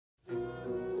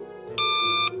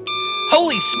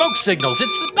Holy smoke signals,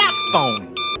 it's the Bat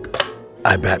Phone.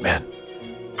 I'm Batman.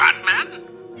 Batman?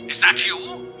 Is that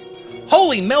you?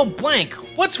 Holy Mel Blanc,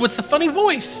 what's with the funny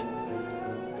voice?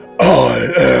 I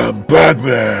am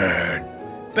Batman.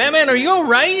 Batman, are you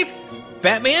alright?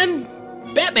 Batman?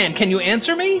 Batman, can you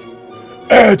answer me?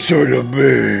 Answer to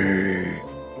me.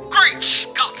 Great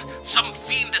Scott! Some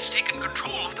fiend has taken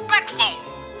control of the Bat Phone.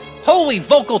 Holy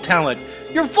vocal talent,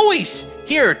 your voice.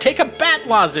 Here, take a bat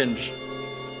lozenge.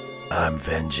 I'm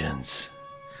vengeance.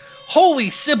 Holy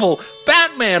Sybil,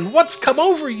 Batman, what's come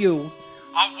over you?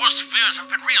 Our worst fears have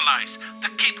been realized. The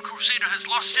Cape Crusader has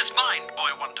lost his mind,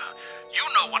 Boy Wonder. You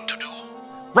know what to do.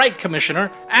 Right,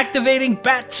 Commissioner, activating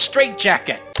Bat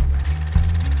Straitjacket.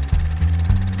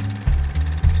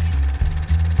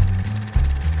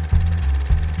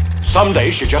 Some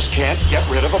days you just can't get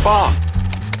rid of a bomb.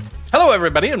 Hello,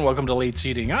 everybody, and welcome to Late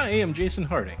Seating. I am Jason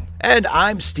Harding. And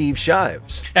I'm Steve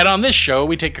Shives. And on this show,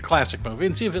 we take a classic movie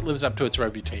and see if it lives up to its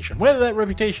reputation, whether that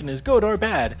reputation is good or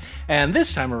bad. And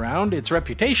this time around, its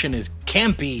reputation is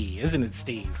campy, isn't it,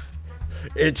 Steve?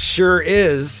 It sure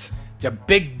is. It's a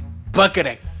big bucket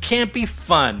of campy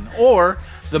fun, or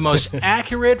the most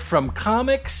accurate from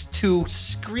comics to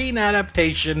screen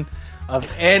adaptation of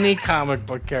any comic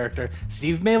book character.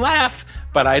 Steve may laugh,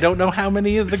 but I don't know how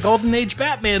many of the Golden Age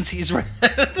Batmans he's read.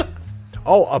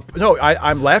 No,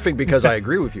 I'm laughing because I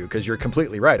agree with you, because you're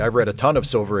completely right. I've read a ton of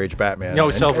Silver Age Batman. No,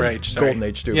 Silver Age, sorry. Golden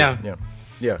Age, too. Yeah.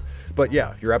 Yeah. But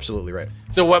yeah, you're absolutely right.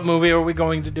 So what movie are we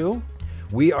going to do?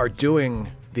 We are doing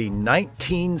the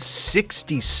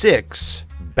 1966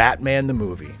 Batman the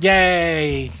movie.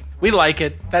 Yay! We like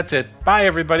it. That's it. Bye,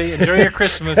 everybody. Enjoy your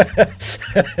Christmas.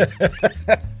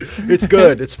 It's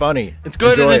good. It's funny. It's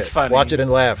good. Enjoy And it's it. funny. Watch it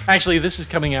and laugh. Actually, this is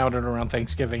coming out at around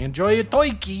Thanksgiving. Enjoy your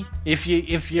turkey. If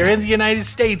you're in the United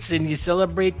States and you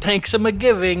celebrate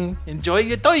Thanksgiving, enjoy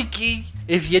your turkey.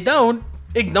 If you don't,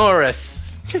 ignore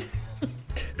us. Did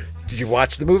you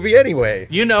watch the movie anyway?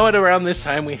 You know, at around this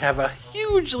time, we have a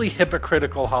hugely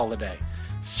hypocritical holiday.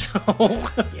 So,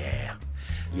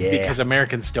 Yeah. because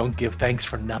Americans don't give thanks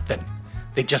for nothing.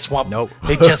 They just want Nope.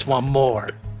 more.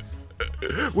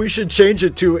 We should change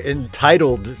it to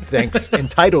entitled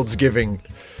giving.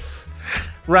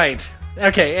 Right.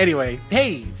 Okay, anyway.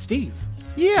 Hey, Steve.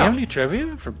 Do you Yeah. have any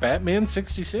trivia for Batman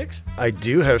 66? I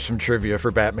do have some trivia for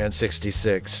Batman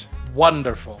 66.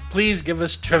 Wonderful. Please give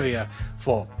us trivia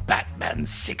for Batman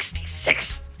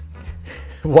 66.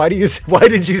 Why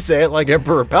did you say it like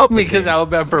Emperor Palpatine? Because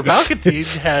Emperor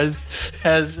Palpatine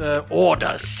has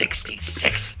Order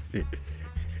 66.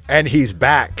 And he's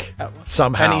back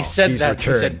somehow. And he said He's that.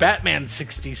 returned. He said Batman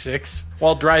 66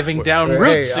 while driving down Hey,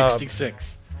 Route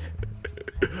 66.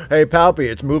 Hey, Palpy,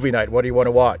 it's movie night. What do you want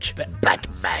to watch?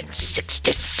 Batman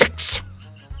 66.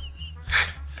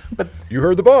 You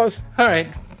heard the boss. All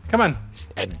right. Come on.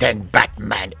 And then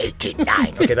Batman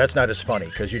 89. Okay, that's not as funny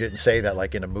because you didn't say that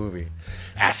like in a movie.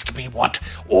 Ask me what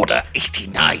Order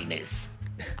 89 is.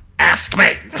 Ask me.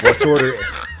 What's order?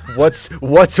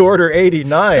 What's order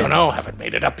 89? Don't know. Haven't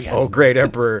made it up yet. Oh, great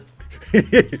Emperor.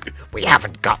 We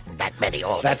haven't gotten that many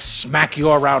orders. That's Smack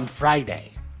You Around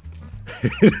Friday.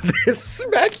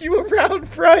 Smack you around,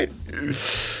 Friday.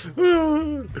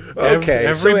 Okay,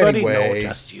 Everybody so anyway, know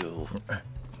just you.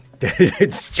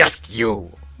 it's Just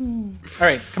you. All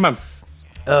right. Come on.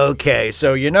 okay.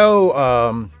 So Julie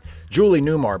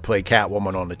Newmar played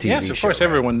Catwoman on the TV Yes, of show, course. right?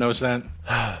 Everyone knows that.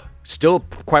 Still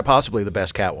quite possibly the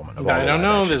best Catwoman. Of all I don't live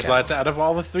know. action There's Catwoman. lots out of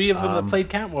all the three of them that played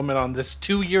Catwoman on this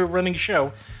 2-year running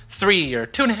show. 3-year,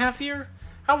 2.5 year.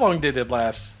 How long did it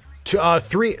last?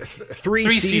 Three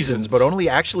seasons. seasons, but only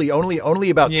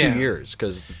about Yeah. 2 years.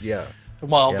 Because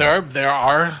Well, Yeah. there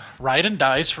are ride and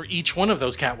dies for each one of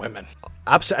those Catwomen.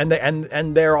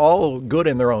 and they're all good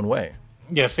in their own way.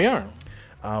 Yes, they are.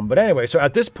 But anyway, so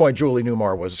at this point, Julie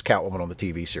Newmar was Catwoman on the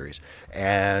TV series,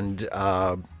 and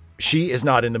she is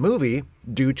not in the movie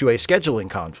due to a scheduling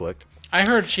conflict. I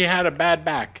heard she had a bad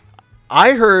back.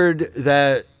 I heard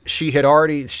that she had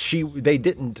already they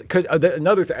didn't because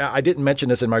another thing I didn't mention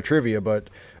this in my trivia, but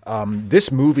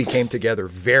this movie came together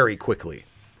very quickly.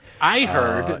 I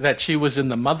heard that she was in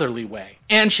the motherly way,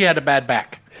 and she had a bad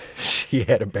back. She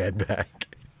had a bad back.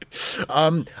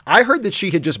 I heard that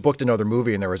she had just booked another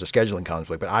movie and there was a scheduling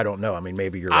conflict, but I don't know. I mean,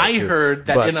 maybe you're right. I too. heard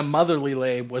that But in a motherly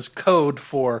way was code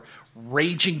for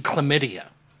raging chlamydia.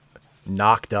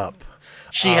 knocked up.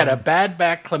 She had a bad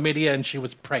back chlamydia, and she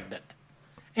was pregnant.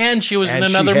 And she was in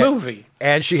And she another had- movie.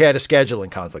 And she had a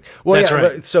scheduling conflict. Well, That's yeah,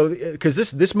 right. So, because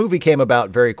this movie came about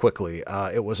very quickly.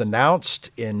 It was announced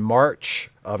in March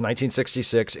of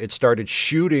 1966. It started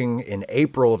shooting in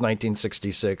April of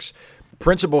 1966.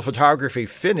 Principal photography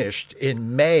finished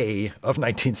in May of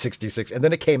 1966, and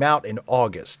then it came out in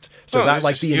August. So Well, not they're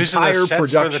like just the using entire sets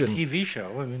production. for the TV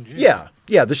show. I mean, geez. Yeah.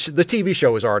 The TV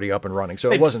show was already up and running,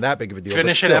 so it wasn't that big of a deal.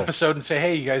 Finish but an still. episode and say,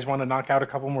 "Hey, you guys want to knock out a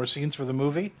couple more scenes for the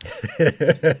movie?"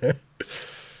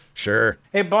 Sure.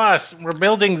 Hey, boss, we're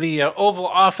building the Oval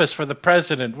Office for the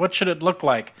president. What should it look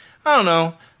like? I don't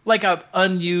know, like a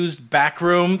unused back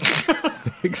room.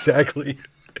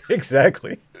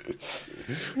 Exactly.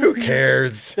 Who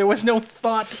cares? There was no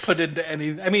thought put into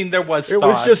any. I mean, there was. It thought,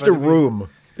 was just but a I mean- room.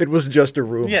 It was just a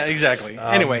room. Yeah, exactly.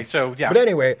 Anyway, so yeah. But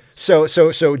anyway, so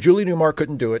Julie Newmar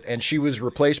couldn't do it, and she was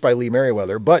replaced by Lee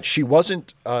Merriweather. But she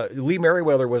wasn't. Lee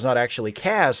Merriweather was not actually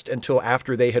cast until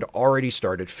after they had already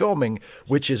started filming,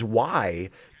 which is why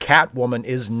Catwoman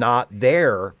is not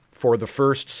there for the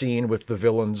first scene with the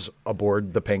villains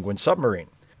aboard the Penguin submarine.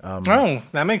 Oh,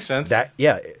 that makes sense.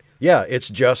 Yeah, it's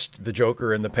just the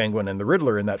Joker and the Penguin and the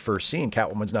Riddler in that first scene.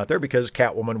 Catwoman's not there because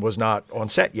Catwoman was not on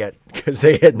set yet because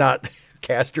they had not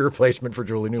cast a replacement for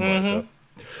Julie Newmar.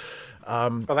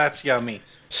 So. Well, that's yummy.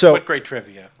 So- what great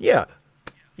trivia. Yeah.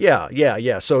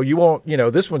 So you won't,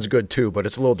 this one's good too, but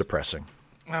it's a little depressing.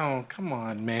 Oh, come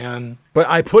on, man. But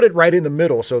I put it right in the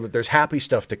middle so that there's happy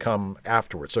stuff to come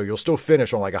afterwards. So you'll still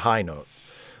finish on like a high note.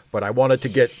 But I wanted to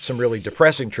get some really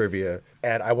depressing trivia,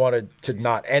 and I wanted to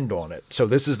not end on it. So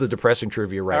this is the depressing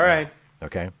trivia right All now. right.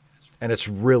 Okay? And it's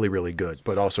really, really good,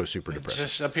 but also super depressing.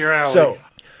 Just up your alley.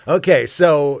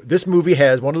 So this movie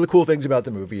has, one of the cool things about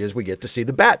the movie is we get to see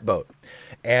the Batboat.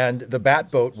 And the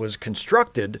Batboat was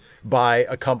constructed by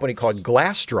a company called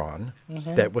Glastron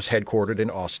that was headquartered in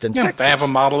Austin, yeah, Texas. I have a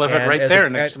model of it And right as there a-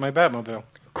 next to my Batmobile.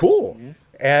 Cool.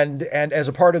 And as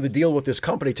a part of the deal with this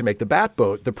company to make the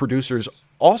Batboat, the producers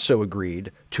also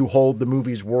agreed to hold the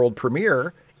movie's world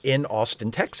premiere in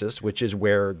Austin, Texas, which is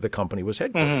where the company was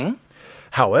headquartered.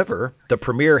 However, the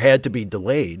premiere had to be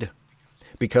delayed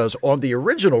because on the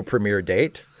original premiere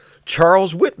date,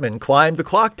 Charles Whitman climbed the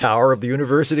clock tower of the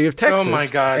University of Texas my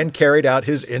God. and carried out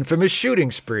his infamous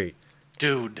shooting spree.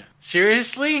 Dude,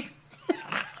 seriously?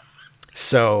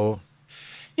 So,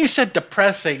 You said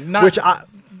depressing, not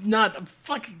not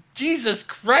fucking Jesus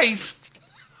Christ.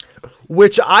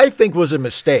 which I think was a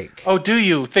mistake. Oh, do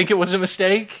you think it was a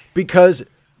mistake? Because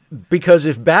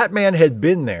if Batman had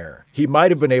been there, he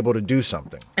might have been able to do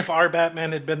something. If our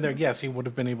Batman had been there, yes, he would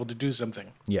have been able to do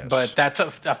something. Yes. But that's a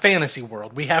fantasy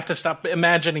world. We have to stop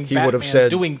imagining He would have Batman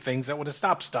said- doing things that would have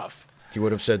stopped stuff. He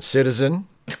would have said, "Citizen,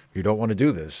 you don't want to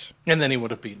do this," And then he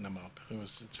would have beaten him up.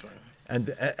 It's fine. and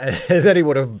then he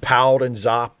would have powed and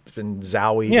zopped and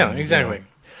zowied. Yeah, and, exactly.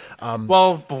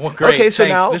 Well, great. okay, so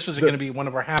thanks. now This was the- going to be one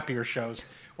of our happier shows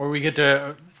where we get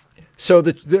to. So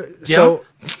Yeah?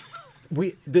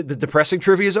 the depressing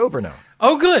trivia is over now.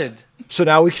 Oh, good. So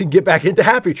now we can get back into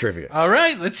happy trivia. All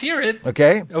right, let's hear it.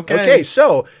 Okay. Okay.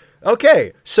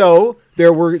 So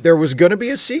there was going to be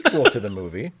a sequel to the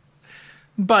movie,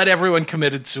 But everyone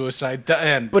committed suicide to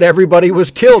end. but everybody was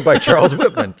killed by Charles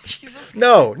Whitman. Jesus.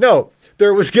 No.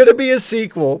 There was going to be a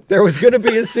sequel. The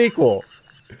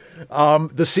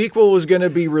sequel was going to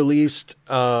be released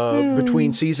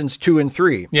between seasons 2 and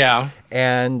 3. Yeah.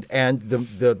 And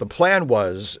the plan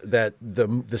was that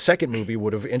the second movie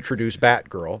would have introduced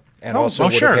Batgirl and also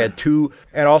would sure.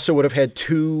 have had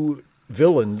two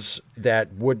villains that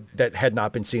had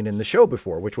not been seen in the show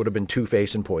before, which would have been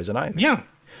Two-Face and Poison Ivy. Yeah.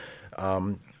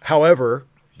 However,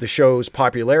 the show's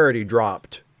popularity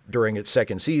dropped during its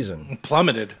second season.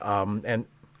 Plummeted. And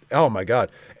oh my God,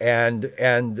 and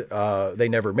they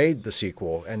never made the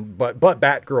sequel. But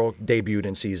Batgirl debuted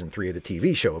in season 3 of the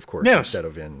TV show, of course, Yes. instead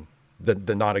of in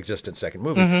the non-existent second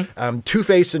movie.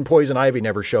 Two-Face and Poison Ivy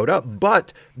never showed up,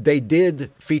 but they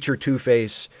did feature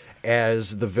Two-Face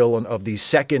as the villain of the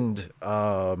second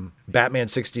Batman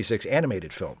 66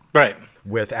 animated film, Right.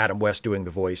 with Adam West doing the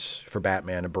voice for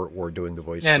Batman and Burt Ward doing the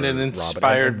voice And for an Robin.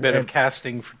 inspired bit of And-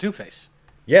 casting for Two-Face.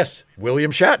 Yes,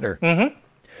 William Shatner.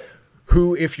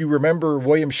 Who, if you remember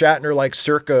William Shatner, like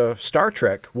circa Star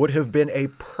Trek, would have been a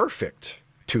perfect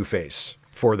Two-Face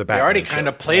for the They Batman already show. kind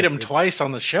of played him twice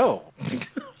on the show.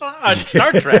 On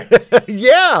Star Trek.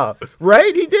 Yeah,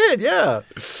 right? He did, yeah.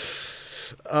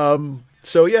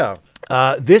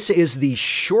 This is the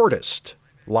shortest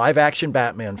live-action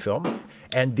Batman film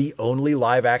and the only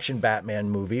live-action Batman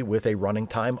movie with a running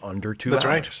time under 2 That's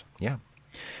hours. right. Yeah.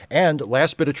 And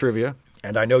last bit of trivia,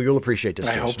 and I know you'll appreciate this,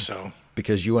 I Jason, hope so.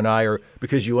 because you and I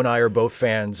are both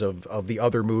fans of the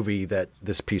other movie that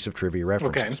this piece of trivia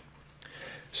references. Okay.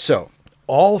 So,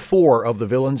 all 4 of the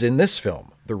villains in this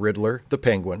film, the Riddler, the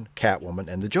Penguin, Catwoman,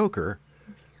 and the Joker,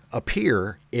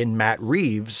 appear in Matt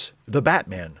Reeves' The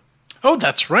Batman. Oh,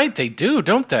 that's right. They do,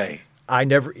 don't they? I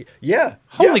never. Yeah.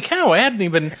 Holy yeah. cow! I hadn't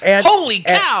even. Holy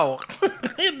cow!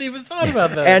 I hadn't even thought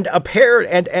about that. And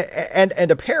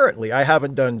apparently, I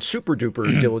haven't done super duper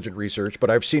diligent research, but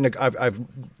I've seen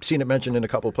it mentioned in a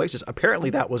couple of places. Apparently,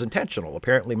 that was intentional.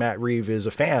 Apparently, Matt Reeves is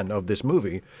a fan of this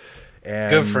movie, and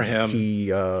good for him.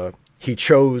 He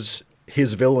chose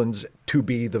his villains to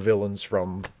be the villains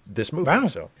from this movie. Wow.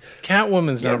 So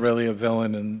Catwoman's not really a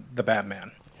villain in the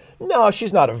Batman. no,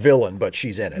 she's not a villain, but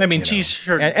she's in it. I mean, you know. she's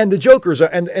her. and the Joker's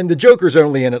and the Joker's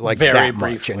only in it like Very that much,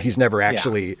 briefly. and he's never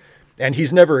actually. And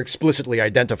he's never explicitly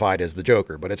identified as the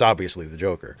Joker, but it's obviously the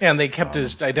Joker. And they kept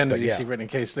his identity yeah. secret in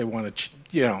case they want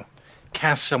to,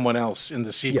 cast someone else in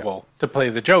the sequel to play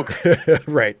the Joker.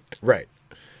 Right.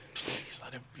 Please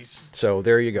let it be, So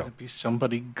there you go. be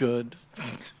somebody good.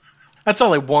 That's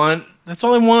all I want.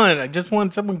 I just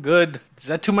want someone good. Is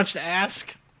that too much to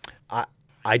ask?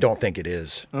 I don't think it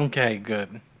is. Okay,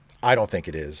 good. I don't think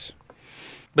it is.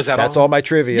 Was that That's all my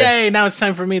trivia. Yay! Now it's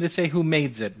time for me to say who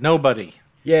made it. Nobody.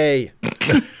 Yay.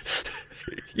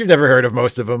 You've never heard of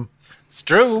most of them. It's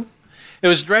true. It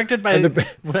was directed by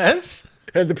Wes.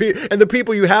 And the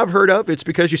people you have heard of, it's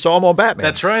because you saw them on Batman.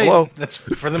 That's right. Hello. That's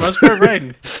for the most part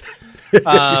right. It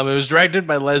was directed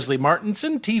by Leslie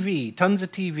Martinson. TV, tons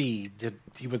of TV.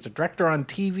 He was a director on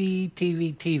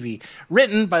TV.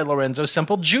 Written by Lorenzo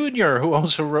Semple Jr., who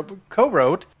also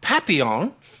co-wrote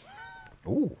Papillon.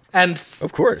 Ooh, And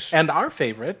of course. And our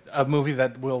favorite, a movie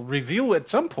that we'll review at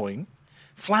some point,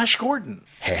 Flash Gordon.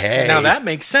 Hey. Now that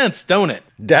makes sense, don't it?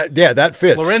 That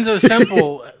fits. Lorenzo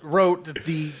Semple wrote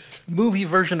the movie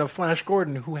version of Flash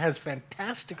Gordon, who has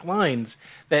fantastic lines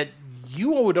that you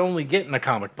would only get in a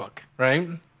comic book, right?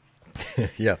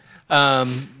 Yeah.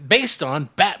 Based on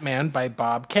Batman by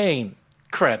Bob Kane,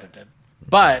 credited.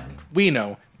 But we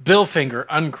know Bill Finger,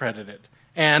 uncredited,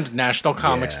 and National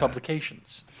Comics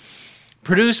Publications.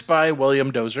 Produced by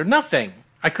William Dozer. Nothing.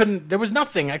 There was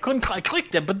nothing. I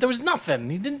clicked it, but there was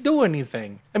nothing. He didn't do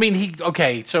anything. I mean,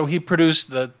 so he produced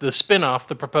the spin-off,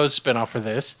 the proposed spin-off for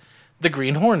this, The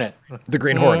Green Hornet. The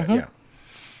Green Hornet, yeah.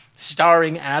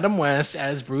 Starring Adam West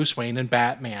as Bruce Wayne and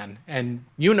Batman. And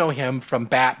you know him from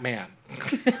Batman.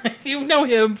 You know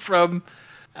him from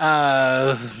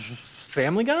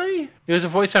Family Guy? He was a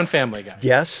voice on Family Guy.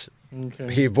 Yes.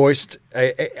 Okay. He voiced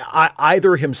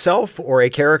either himself or a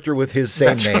character with his same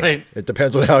That's name. right. It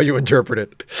depends on how you interpret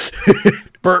it.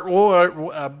 Burt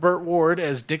Ward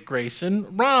as Dick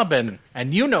Grayson, Robin.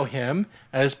 And you know him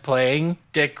as playing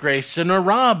Dick Grayson or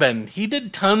Robin. He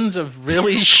did tons of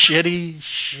really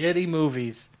shitty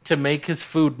movies to make his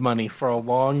food money for a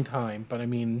long time. But I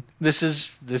mean, this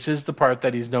is the part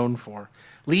that he's known for.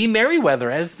 Lee Merriweather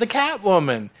as the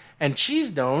Catwoman. And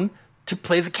she's known to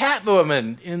play the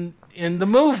Catwoman in the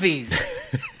movies.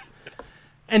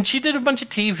 And she did a bunch of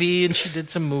TV and she did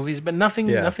some movies, but nothing,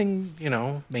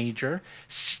 major.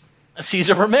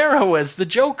 Cesar Romero as the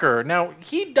Joker. Now,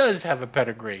 he does have a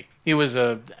pedigree. He was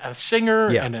a singer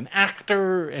and an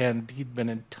actor, and he'd been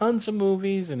in tons of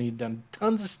movies, and he'd done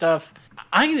tons of stuff.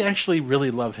 I actually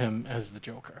really love him as the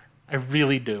Joker. I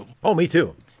really do. Oh, me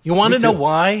too. You want to know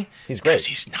why? He's great. Because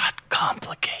he's not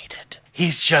complicated.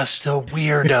 He's just a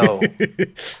weirdo.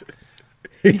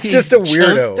 He's just a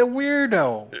weirdo. Just a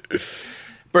weirdo.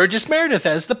 Burgess Meredith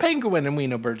as the Penguin, and we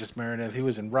know Burgess Meredith. He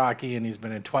was in Rocky, and he's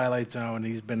been in Twilight Zone, and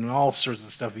he's been in all sorts of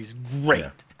stuff. He's great.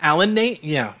 Yeah. Alan Nate,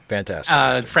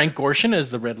 Fantastic. Frank Gorshin as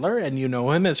the Riddler, and you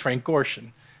know him as Frank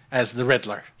Gorshin as the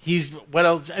Riddler. What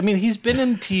else? I mean, he's been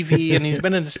in TV, and he's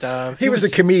been in stuff. He was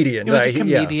a comedian. He was a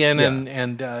comedian, yeah.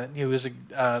 and he was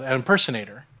an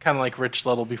impersonator, kind of like Rich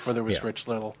Little before there was Rich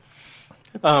Little.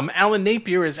 Alan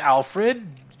Napier is Alfred.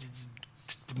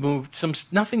 Moved some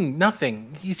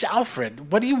nothing. He's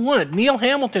Alfred. What do you want? Neil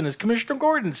Hamilton is Commissioner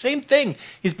Gordon. Same thing.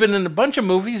 He's been in a bunch of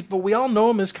movies, but we all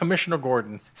know him as Commissioner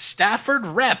Gordon. Stafford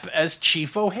Rep as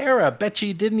Chief O'Hara. Bet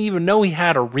you didn't even know he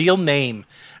had a real name,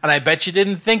 and I bet you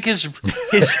didn't think his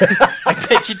I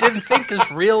bet you didn't think his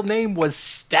real name was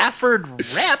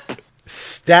Stafford Rep.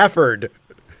 Stafford.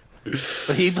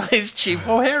 But he plays Chief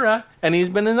O'Hara, and he's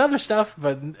been in other stuff.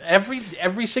 But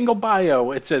every single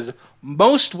bio, it says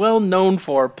most well known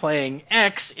for playing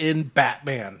X in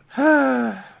Batman.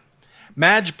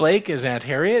 Madge Blake is Aunt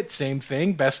Harriet, same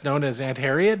thing, best known as Aunt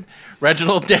Harriet.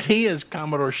 Reginald Denny is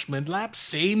Commodore Schmidlap,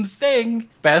 same thing,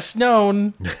 best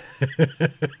known.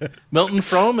 Milton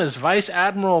Frome is Vice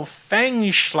Admiral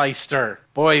Fangschleister.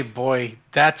 Boy,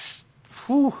 that's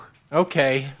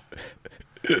okay.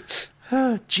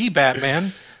 Gee,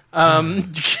 Batman.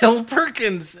 Gil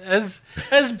Perkins as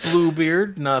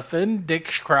Bluebeard, nothing. Dick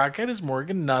Crockett as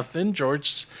Morgan, nothing.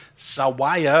 George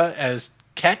Sawaya as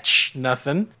Ketch,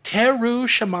 nothing. Teru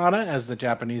Shimada as the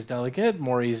Japanese delegate.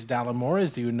 Maurice Dallimore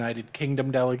as the United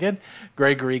Kingdom delegate.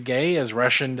 Gregory Gay as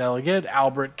Russian delegate.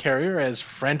 Albert Carrier as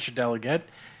French delegate.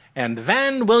 And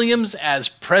Van Williams as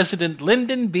President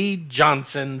Lyndon B.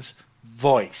 Johnson's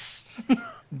voice.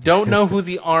 Don't know who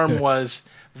the arm was.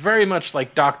 Very much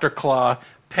like Dr. Claw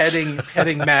petting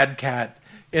Mad Cat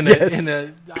in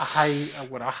a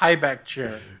high back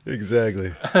chair.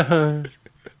 Exactly.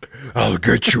 I'll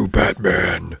get you,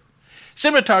 Batman.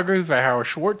 Cinematography by Howard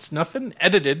Schwartz, nothing.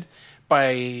 Edited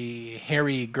by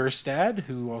Harry Gerstad,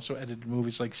 who also edited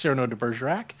movies like Cyrano de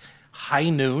Bergerac, High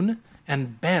Noon,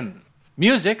 and Ben.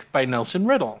 Music by Nelson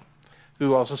Riddle,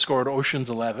 who also scored Ocean's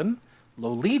 11,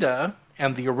 Lolita,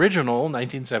 and the original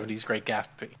 1970s Great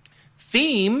Gatsby.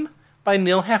 Theme by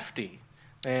Neil Hefti.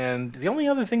 And the only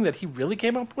other thing that he really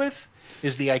came up with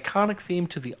is the iconic theme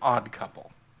to The Odd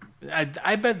Couple.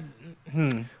 I bet.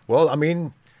 Well, I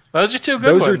mean, those are two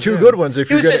good ones. Those are two good ones. If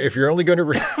you're only going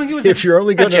to, if you're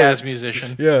only going to, a jazz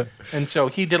musician. Yeah. And so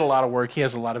he did a lot of work. He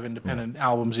has a lot of independent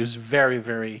albums. He was very,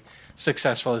 very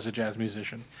successful as a jazz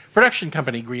musician. Production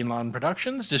company Green Lawn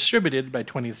Productions, distributed by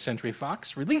 20th Century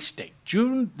Fox. Release date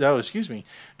July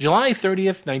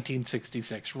 30th,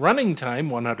 1966. Running time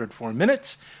 104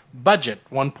 minutes. Budget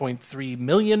 $1.3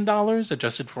 million,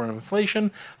 adjusted for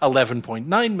inflation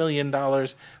 $11.9 million.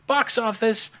 Box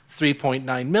office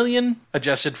 $3.9 million,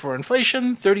 adjusted for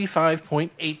inflation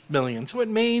 $35.8 million. So it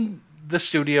made the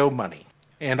studio money.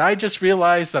 And I just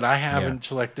realized that I haven't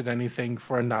selected anything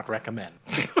for a not recommend.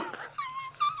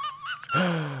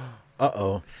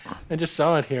 Uh-oh. I just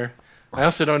saw it here. I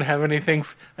also don't have anything.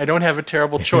 I don't have a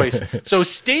terrible choice. So,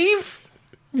 Steve?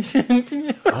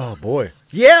 Oh, boy.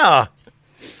 Yeah.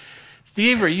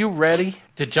 Steve, are you ready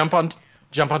to jump onto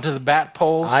the bat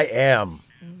poles? I am.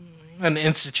 And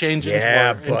insta-change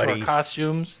into our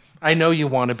costumes? I know you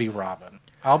want to be Robin.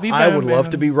 I'll be Batman. I would love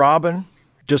to be Robin,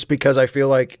 just because I feel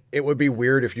like it would be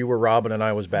weird if you were Robin and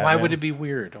I was Batman. Why would it be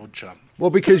weird, old chum? Well,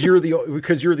 because you're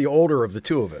the older of the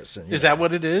two of us. And, is that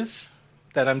what it is?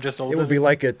 That I'm just older? It would be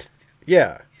like it.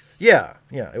 Yeah.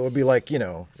 It would be like,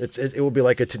 it would be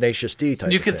like a Tenacious D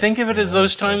type. You of could thing, think of it as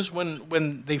those times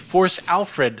when they force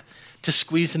Alfred to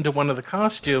squeeze into one of the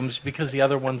costumes because the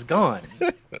other one's gone.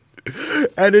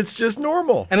 And it's just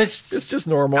normal. And it's just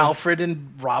normal. Alfred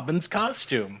in Robin's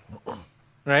costume.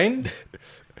 Right?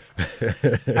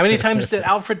 How many times did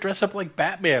Alfred dress up like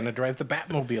Batman and drive the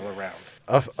Batmobile around?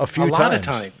 A few times. A lot of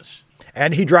times.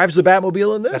 And he drives the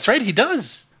Batmobile in this? That's right, he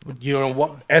does. You know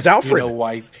what? As Alfred. You know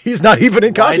why? He's not even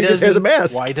in costume, he just has a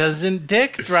mask. Why doesn't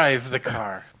Dick drive the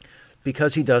car?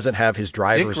 Because he doesn't have his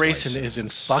driver's license. Dick Grayson is in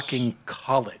fucking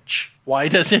college. Why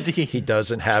doesn't he? He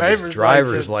doesn't have his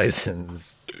driver's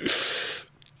license.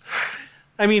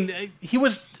 I mean, he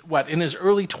was, in his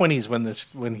early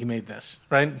 20s when he made this,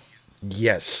 right?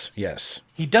 Yes.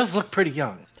 He does look pretty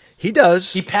young. He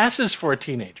does. He passes for a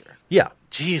teenager. Yeah.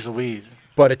 Jeez Louise.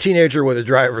 But a teenager with a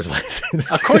driver's license.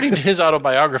 According to his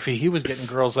autobiography, he was getting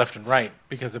girls left and right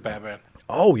because of Batman.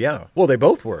 Oh, yeah. Well, they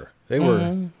both were. They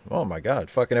were, oh my God,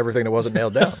 fucking everything that wasn't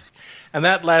nailed down. And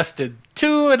that lasted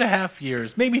 2.5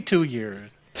 years, maybe 2 years.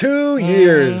 2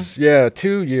 years. Yeah,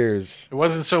 2 years. It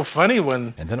wasn't so funny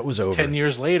when... And then it was over. 10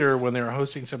 years later when they were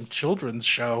hosting some children's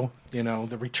show,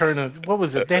 the return of... What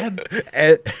was it? They had...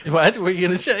 What were you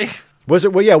going to say? Was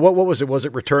it? Well, yeah. What was it? Was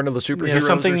it Return of the Superheroes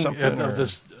something, or something? Of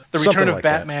this, the Return of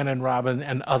Batman and Robin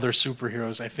and Other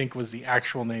Superheroes, I think, was the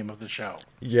actual name of the show.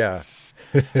 Yeah.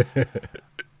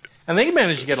 And they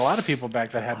managed to get a lot of people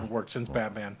back that hadn't worked since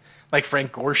Batman, like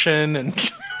Frank Gorshin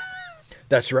and.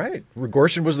 That's right.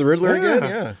 Gorshin was the Riddler again.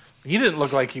 Yeah. He didn't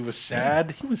look like he was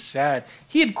sad. He was sad.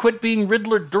 He had quit being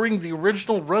Riddler during the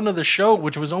original run of the show,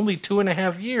 which was only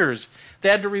 2.5 years. They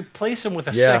had to replace him with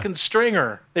a second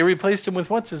stringer. They replaced him with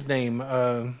what's his name?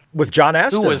 With John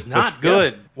Astin. Who was not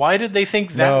good. Yeah. Why did they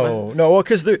think that was... No,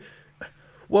 because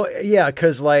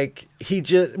like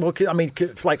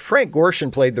like Frank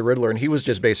Gorshin played the Riddler, and he was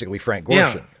just basically Frank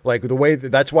Gorshin. Yeah. Like the way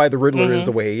that's why the Riddler is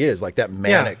the way he is, like that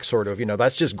manic sort of.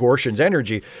 That's just Gorshin's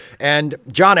energy. And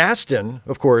John Astin,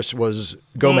 of course, was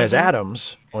Gomez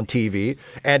Addams on TV,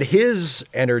 and his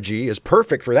energy is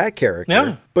perfect for that character.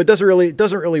 Yeah. But doesn't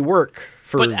really work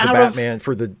for the Batman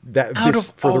for the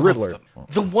Riddler.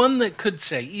 The one that could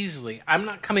say easily, "I'm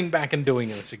not coming back and doing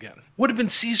this again," would have been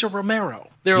Cesar Romero.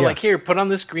 They were like, "Here, put on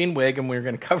this green wig, and we're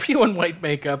going to cover you in white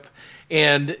makeup,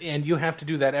 and you have to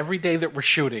do that every day that we're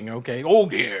shooting." Okay? Oh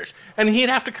yes, and he'd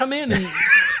have to come in and.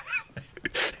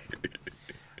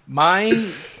 My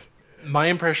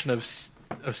impression of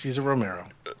Cesar Romero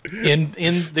in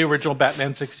the original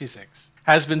Batman '66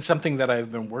 has been something that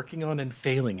I've been working on and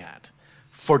failing at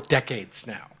for decades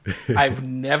now. I've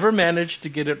never managed to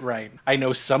get it right. I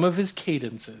know some of his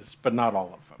cadences, but not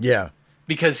all of them. Yeah.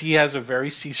 Because he has a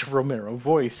very Cesar Romero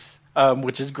voice,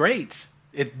 which is great.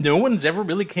 No one's ever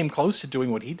really came close to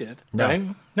doing what he did. No. Right?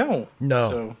 No.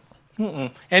 No.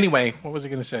 So, anyway, what was I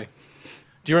going to say?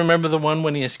 Do you remember the one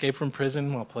when he escaped from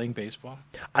prison while playing baseball?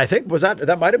 I think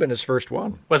that might have been his first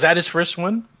one. Was that his first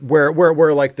one? Where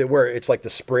it's like the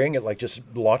spring, it like just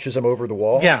launches him over the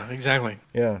wall. Yeah, exactly.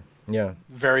 Yeah. Yeah.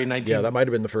 Very Yeah, that might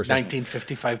have been the first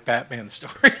 1955 Batman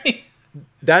story.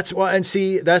 That's why, and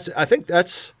see, I think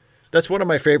that's one of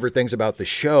my favorite things about the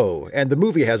show, and the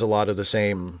movie has a lot of the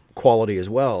same quality as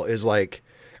well. Is like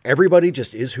everybody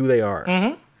just is who they are.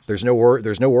 Mm-hmm. There's no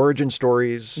origin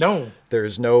stories. No.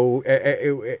 There's no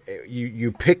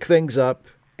you pick things up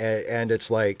and it's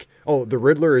like, oh, the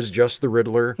Riddler is just the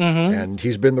Riddler, and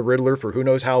he's been the Riddler for who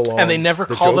knows how long. And they never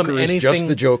call them anything just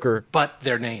the Joker, but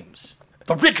their names.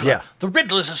 The Riddler. Yeah. The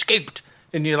Riddler's escaped.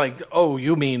 And you're like, oh,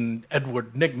 you mean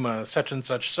Edward Nygma, such and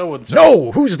such, so and so.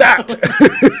 No, who's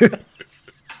that?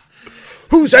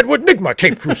 Who's Edward Nygma,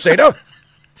 Cape Crusader?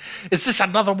 Is this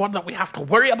another one that we have to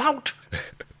worry about?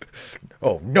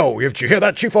 Oh, no. Did you hear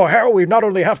that, Chief O'Hara? We not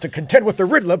only have to contend with the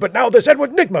Riddler, but now this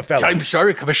Edward Nygma fella. I'm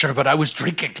sorry, Commissioner, but I was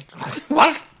drinking.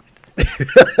 What?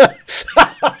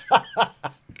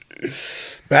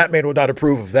 Batman would not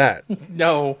approve of that.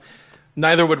 No,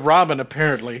 neither would Robin,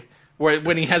 apparently.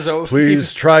 When he has a...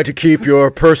 Please try to keep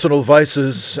your personal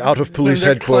vices out of police they're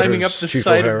headquarters, climbing up the Chief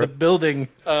side O'Hara. of the building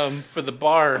for the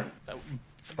bar.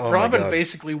 Oh my Robin God.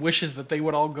 basically wishes that they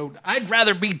would all go, I'd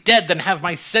rather be dead than have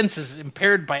my senses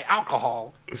impaired by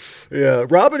alcohol. Yeah,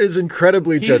 Robin is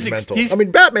incredibly judgmental. he's- I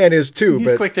mean, Batman is too.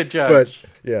 he's but, quick to judge. But,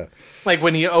 yeah. Like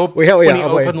when he, Well, when he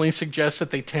I'm like- openly suggests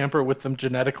that they tamper with them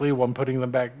genetically while putting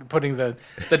the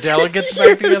delegates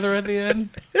back together at the end.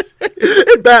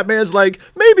 And Batman's like,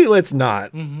 maybe let's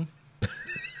not. Mm-hmm.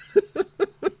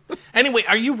 Anyway,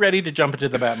 are you ready to jump into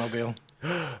the Batmobile?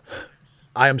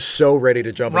 I am so ready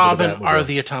to jump Robin, into the Batmobile. are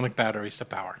the atomic batteries to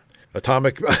power?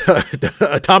 Atomic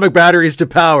batteries to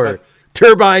power,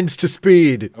 turbines to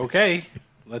speed. Okay,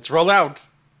 let's roll out.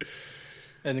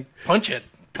 And punch it.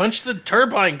 Punch the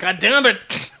turbine, god damn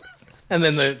it. And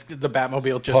then the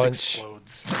Batmobile just Punch.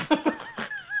 explodes.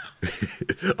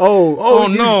 Oh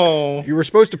No. You were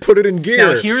supposed to put it in gear.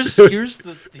 Now here's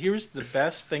the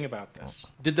best thing about this.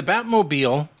 Did the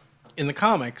Batmobile in the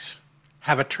comics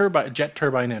have a jet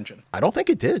turbine engine? I don't think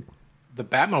it did. The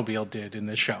Batmobile did in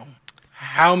this show.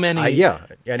 How many? Yeah.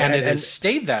 And it has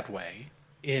stayed that way.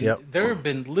 Yep. There have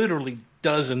been literally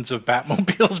dozens of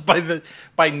Batmobiles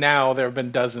by now. There have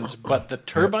been dozens, but the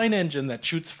turbine engine that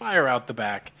shoots fire out the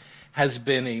back has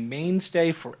been a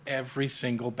mainstay for every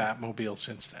single Batmobile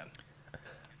since then.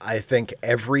 I think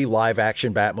every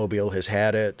live-action Batmobile has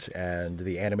had it, and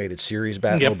the animated series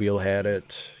Batmobile had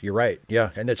it. You're right,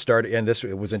 yeah. And it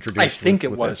was introduced. I think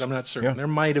it with was. this. I'm not certain. Yeah. There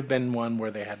might have been one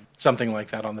where they had something like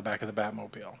that on the back of the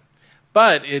Batmobile.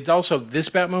 But it's also this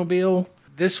Batmobile.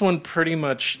 This one pretty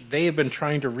much, they have been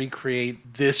trying to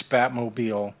recreate this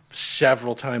Batmobile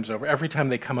several times over. Every time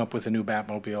they come up with a new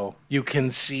Batmobile, you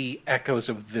can see echoes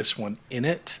of this one in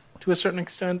it to a certain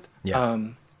extent. Yeah.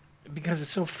 Because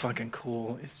it's so fucking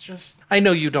cool. It's just, I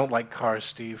know you don't like cars,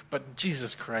 Steve, but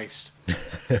Jesus Christ.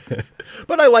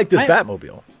 But I like this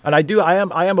Batmobile, and I do. I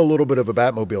am a little bit of a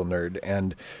Batmobile nerd,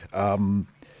 and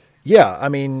yeah, I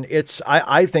mean,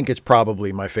 I think it's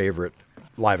probably my favorite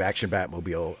live-action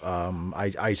Batmobile.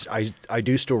 I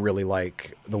do still really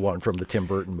like the one from the Tim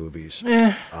Burton movies,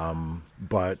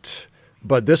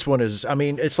 but this one is, I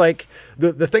mean, it's like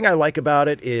the thing I like about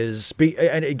it is,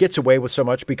 and it gets away with so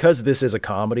much because this is a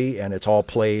comedy and it's all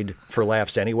played for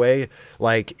laughs anyway.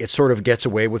 Like it sort of gets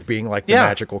away with being like the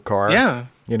magical car,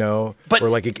 you know, But- or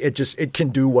like it can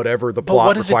do whatever the But plot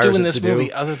what does it requires do in this to do.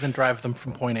 movie other than drive them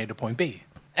from point A to point B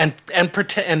and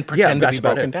pretend to that's be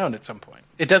about broken it. down at some point?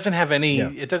 It doesn't have any. Yeah.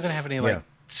 It doesn't have any like Yeah.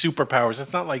 superpowers.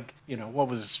 It's not like, you know, what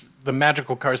was the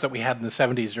magical cars that we had in the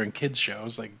 70s during kids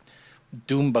shows, like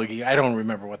Doom Buggy. I don't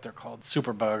remember what they're called,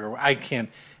 Superbug, or I can't.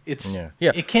 It's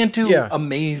Yeah. it can't do Yeah.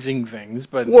 amazing things,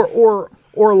 but or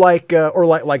like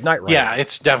Knight Rider. yeah,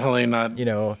 it's definitely not. You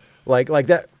know, like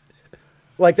that.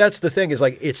 Like that's the thing is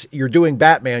like you're doing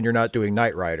Batman, you're not doing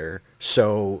Knight Rider.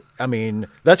 So I mean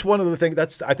that's one of the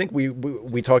things I think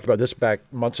we talked about this back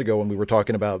months ago when we were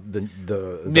talking about the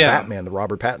Batman, the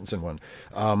Robert Pattinson one.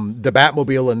 The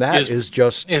Batmobile in that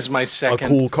is my second a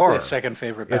cool car. second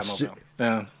favorite It's Batmobile.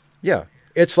 Yeah. Yeah,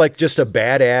 it's like just a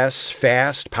badass,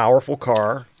 fast, powerful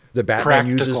car that Batman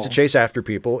uses Practical. to chase after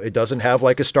people. It doesn't have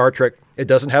like a Star Trek. It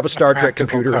doesn't have a Star Trek practical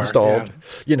computer car, installed. yeah.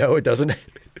 You know, it doesn't.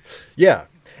 Yeah.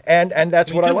 And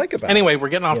that's what I like about it. Anyway, we're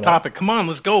getting off topic. Come on,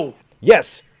 let's go.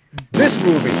 Yes, this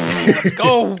movie. Let's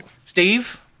go.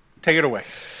 Steve, take it away.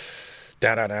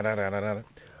 Da-da-da-da-da-da-da.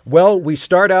 Well, we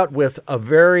start out with a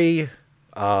very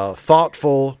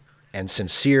thoughtful and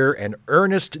sincere and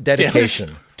earnest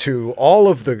dedication to all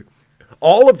of the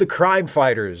crime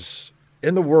fighters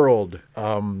in the world,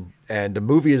 and the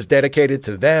movie is dedicated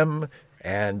to them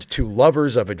and to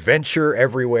lovers of adventure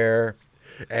everywhere.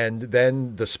 And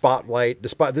then the spotlight,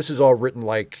 this is all written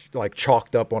like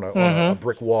chalked up on a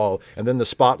brick wall, and then the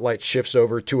spotlight shifts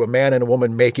over to a man and a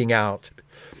woman making out.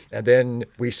 And then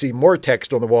we see more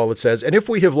text on the wall that says, "And if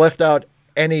we have left out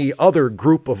any other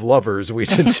group of lovers, we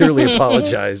sincerely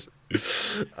apologize."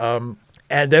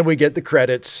 And then we get the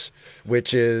credits,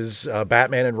 which is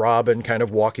Batman and Robin kind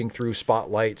of walking through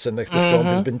spotlights, and the film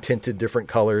has been tinted different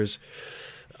colors.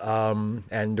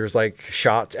 And there's like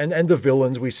shots and the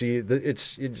villains we see,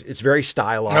 it's very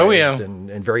stylized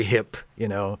and very hip,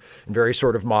 and very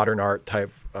sort of modern art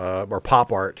type, or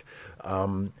pop art.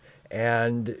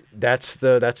 And that's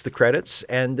the credits.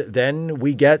 And then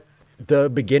we get the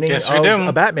beginning of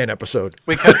a Batman episode.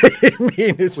 We cut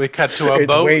we cut to a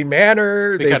boat. Wayne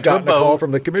Manor. They've gotten a call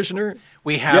from the commissioner.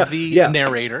 We have the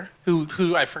narrator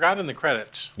who I forgot in the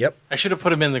credits. Yep. I should have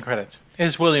put him in the credits.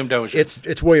 It's William Dozier.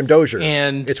 It's William Dozier.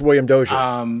 And it's William Dozier.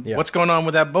 What's going on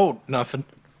with that boat? Nothing.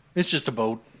 It's just a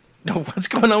boat. No, what's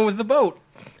going on with the boat?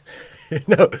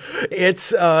 No,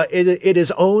 it's it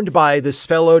is owned by this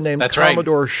fellow named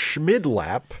Commodore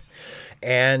Schmidlap.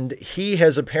 And he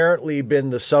has apparently been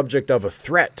the subject of a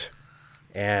threat,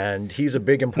 and he's a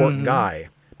big important guy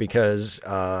because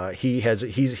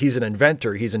he's an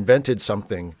inventor. He's invented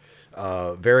something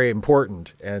very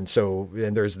important, and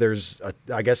there's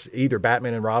I guess either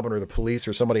Batman and Robin or the police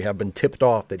or somebody have been tipped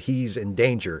off that he's in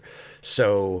danger.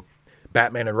 So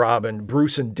Batman and Robin,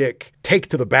 Bruce and Dick take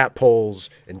to the bat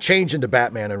poles and change into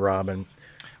Batman and Robin.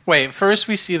 Wait, first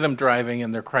we see them driving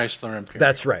in their Chrysler Imperial.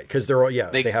 That's right, because they're all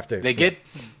they have to. They get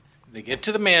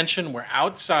to the mansion. We're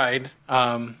outside.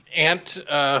 Aunt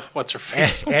what's her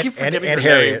face? Aunt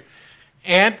Harriet.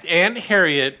 Aunt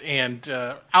Harriet and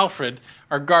Alfred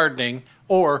are gardening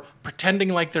or pretending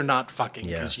like they're not fucking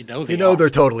because they're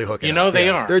totally hooking. They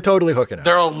are. They're totally hooking up.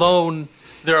 They're alone.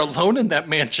 They're alone in that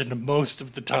mansion most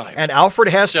of the time. And Alfred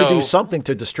has to do something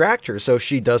to distract her so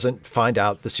she doesn't find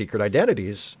out the secret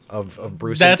identities of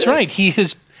Bruce. That's right. He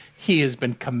has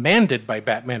been commanded by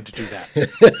Batman to do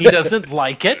that. He doesn't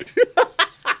like it.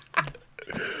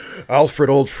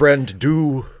 Alfred, old friend,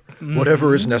 do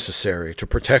whatever is necessary to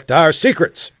protect our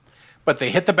secrets. But they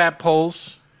hit the bat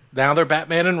poles. Now they're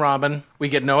Batman and Robin. We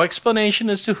get no explanation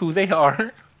as to who they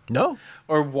are. No.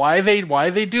 Or why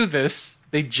they do this.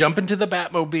 They jump into the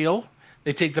Batmobile.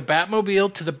 They take the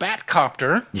Batmobile to the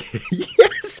Batcopter.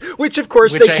 Yes, which of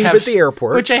course they keep at the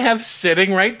airport. Which I have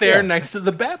sitting right there next to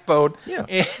the Batboat. Yeah.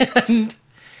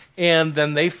 And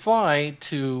then they fly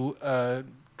to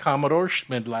Commodore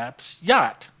Schmidlap's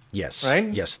yacht. Yes.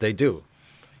 Right? Yes, they do.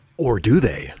 Or do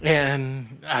they?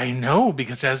 And I know,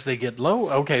 because as they get low...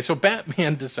 Okay, so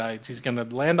Batman decides he's going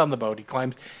to land on the boat.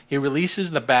 He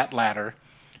releases the Bat Ladder,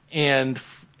 and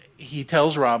he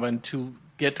tells Robin to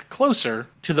get closer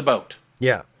to the boat.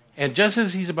 Yeah. And just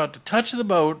as he's about to touch the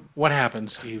boat, what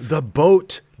happens, Steve? The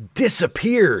boat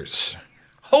disappears.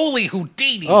 Holy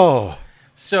Houdini! Oh.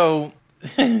 So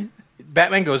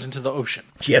Batman goes into the ocean.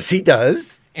 Yes, he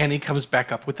does. And he comes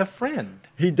back up with a friend.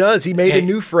 He does. He made a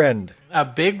new friend. A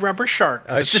big rubber shark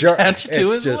that's attached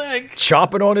to his leg.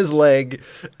 Chopping on his leg.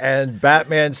 And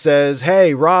Batman says,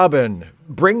 "Hey, Robin,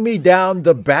 bring me down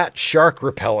the bat shark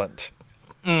repellent."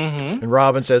 Mm-hmm. And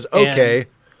Robin says, "Okay."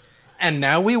 And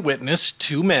now we witness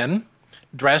two men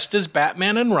dressed as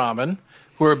Batman and Robin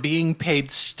who are being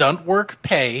paid stunt work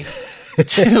pay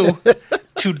to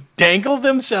dangle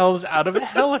themselves out of a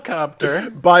helicopter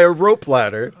by a rope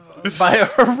ladder.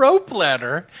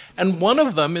 And one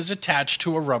of them is attached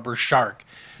to a rubber shark.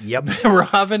 Yep.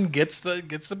 Robin gets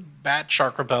the bat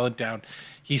shark repellent down.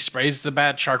 He sprays the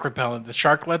bat shark repellent. The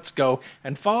shark lets go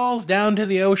and falls down to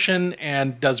the ocean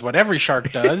and does what every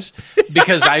shark does.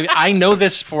 Because I know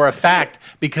this for a fact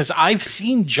because I've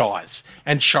seen Jaws,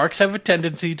 and sharks have a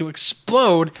tendency to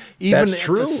explode even at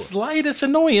the slightest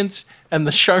annoyance, and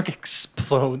the shark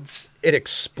explodes. It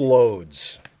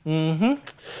explodes.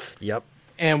 Mm-hmm. Yep.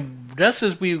 And just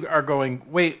as we are going,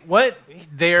 wait, what?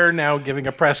 They're now giving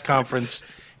a press conference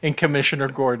in Commissioner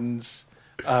Gordon's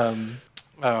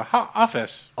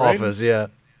office. Right? Office, yeah.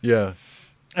 Yeah.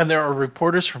 And there are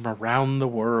reporters from around the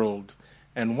world.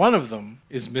 And one of them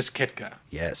is Miss Kitka.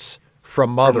 Yes. From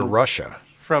Mother Russia.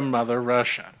 From Mother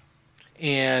Russia.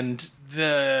 And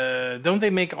don't they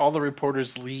make all the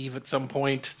reporters leave at some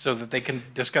point so that they can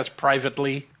discuss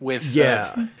privately with?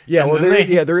 Yeah. and Well,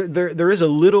 then there is a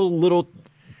little.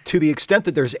 To the extent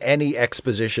that there's any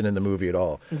exposition in the movie at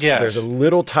all, Yes. there's a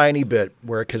little tiny bit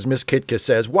where, because Miss Kitka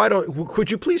says,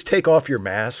 could you please take off your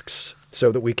masks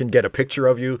so that we can get a picture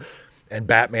of you? And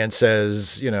Batman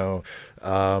says,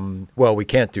 well, we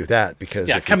can't do that because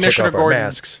if we take off our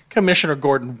masks. Commissioner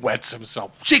Gordon wets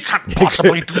himself. She can't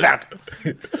possibly do that.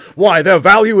 Why, their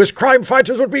value as crime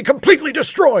fighters would be completely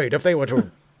destroyed if they were to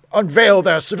unveil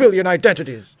their civilian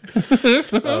identities.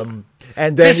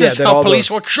 And then, This is then how all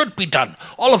police work should be done.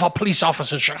 All of our police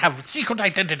officers should have secret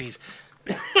identities.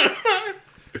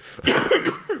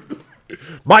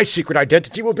 my secret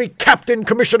identity will be Captain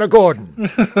Commissioner Gordon.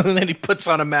 And then he puts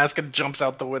on a mask and jumps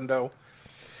out the window.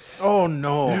 Oh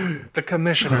no, the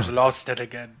commissioner's lost it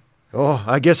again. Oh,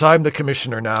 I guess I'm the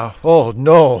commissioner now. Oh,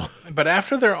 no. But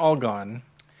after they're all gone,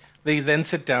 they then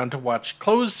sit down to watch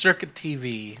closed circuit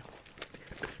TV,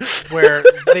 where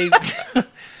they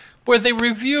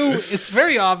review. It's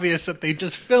very obvious that they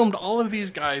just filmed all of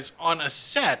these guys on a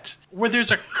set where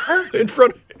there's a curtain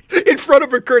In front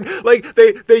of a curtain. Like,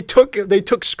 they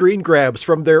took screen grabs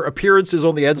from their appearances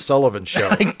on the Ed Sullivan Show.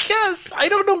 I guess I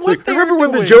don't know what they Remember were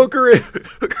when doing. the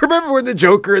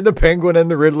Joker and the Penguin and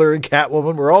the Riddler and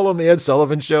Catwoman were all on the Ed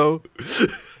Sullivan Show?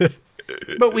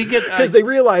 But we get Because they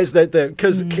realized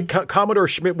that Commodore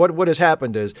Schmidt, what has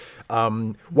happened is,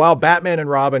 while Batman and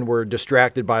Robin were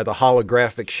distracted by the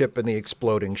holographic ship and the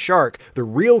exploding shark, the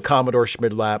real Commodore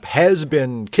Schmidlap has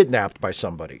been kidnapped by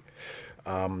somebody,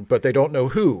 but they don't know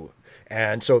who.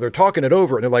 And so they're talking it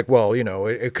over, and they're like, well,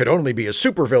 it could only be a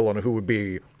supervillain who would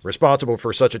be responsible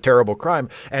for such a terrible crime.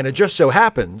 And it just so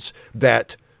happens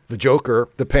that the Joker,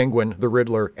 the Penguin, the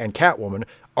Riddler, and Catwoman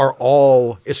are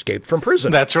all escaped from prison.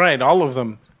 That's right, all of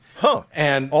them. Huh.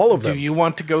 And all of them. Do you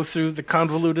want to go through the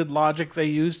convoluted logic they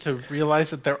use to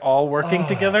realize that they're all working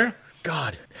together?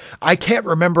 God, I can't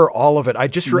remember all of it. I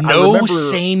No I remember,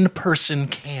 sane person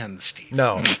can, Steve.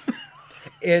 No.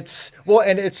 And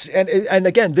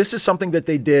again, this is something that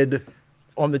they did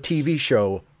on the TV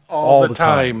show all the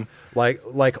time.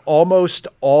 Like almost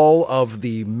all of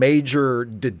the major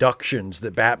deductions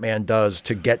that Batman does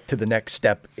to get to the next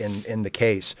step in the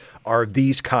case are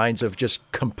these kinds of just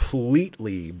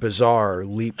completely bizarre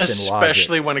leaps in logic.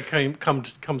 Especially when it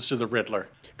comes to the Riddler.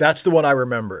 That's the one I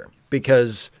remember.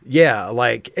 Because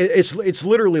it's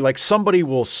literally like somebody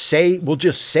will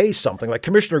just say something, like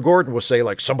Commissioner Gordon will say,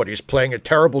 like, somebody's playing a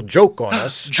terrible joke on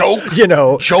us. Joke?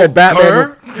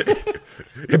 Joker?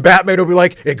 And Batman will be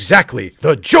like, exactly,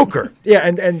 the Joker. Yeah,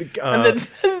 and then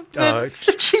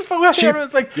the Chief O'Hara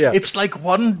is like, yeah. It's like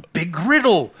one big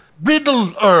riddle.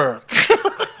 Riddler.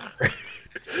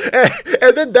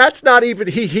 And then that's not even,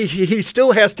 he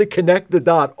still has to connect the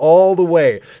dot all the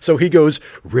way. So he goes,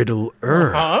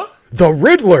 Riddler. Huh? The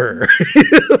Riddler.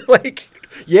 Like,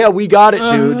 yeah, we got it,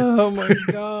 dude. Oh my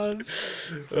God.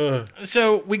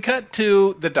 So we cut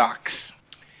to the docks,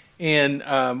 and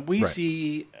we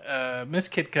see Miss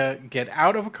Kitka get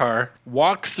out of a car,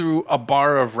 walk through a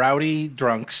bar of rowdy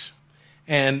drunks,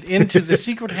 and into the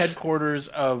secret headquarters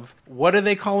of, what are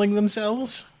they calling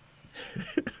themselves?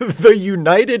 The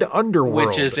United Underworld.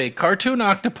 Which is a cartoon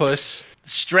octopus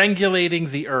strangulating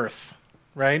the earth,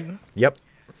 right? Yep.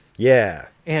 Yeah.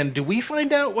 And do we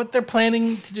find out what they're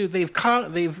planning to do? They've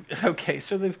kidnapped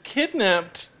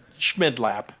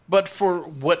Schmidlap, but for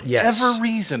whatever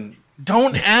reason,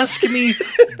 don't ask me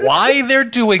why they're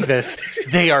doing this.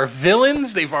 They are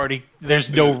villains.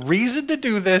 There's no reason to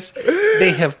do this.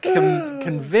 They have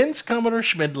convinced Commodore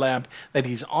Schmidlap that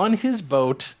he's on his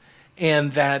boat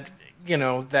and that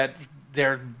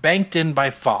they're banked in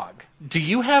by fog. Do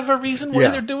you have a reason why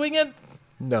they're doing it?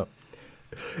 No.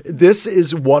 This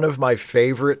is one of my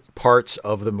favorite parts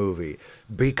of the movie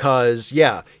because,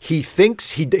 he thinks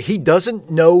he doesn't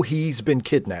know he's been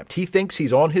kidnapped. He thinks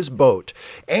he's on his boat,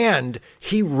 and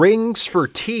he rings for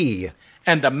tea.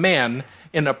 And a man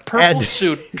in a purple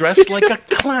suit dressed like a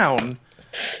clown.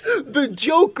 The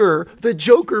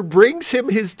Joker brings him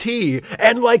his tea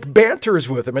and banters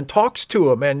with him and talks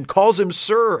to him and calls him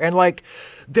sir, and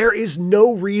there is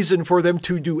no reason for them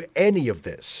to do any of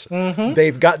this. Mm-hmm.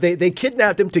 They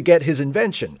kidnapped him to get his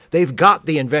invention. They've got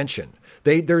the invention.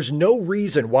 There's no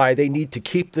reason why they need to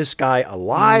keep this guy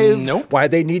alive. Nope. Why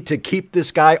they need to keep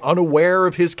this guy unaware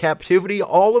of his captivity.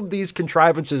 All of these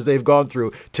contrivances they've gone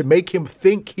through to make him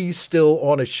think he's still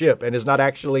on a ship and is not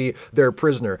actually their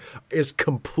prisoner is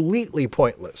completely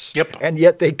pointless. Yep. And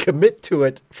yet they commit to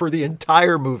it for the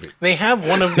entire movie. They have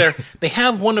one of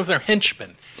their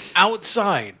henchmen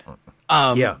outside.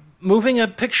 moving a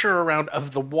picture around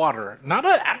of the water, not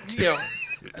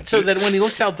so that when he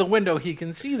looks out the window, he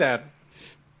can see that.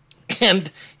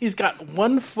 And he's got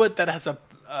one foot that has a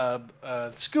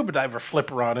scuba diver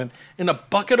flipper on it in a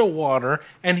bucket of water,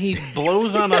 and he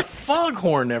blows on a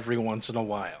foghorn every once in a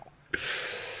while.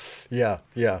 Yeah.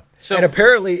 So, and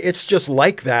apparently it's just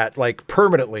like that, like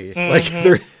permanently. Like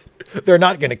they're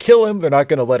not going to kill him. They're not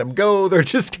going to let him go. They're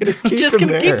just going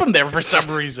to keep him there for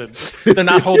some reason. They're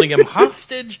not holding him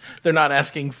hostage. They're not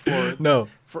asking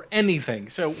for anything.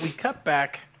 So we cut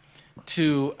back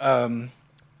to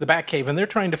the Batcave, and they're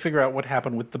trying to figure out what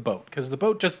happened with the boat, because the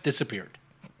boat just disappeared,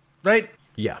 right?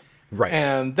 Yeah, right.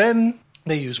 And then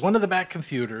they use one of the Bat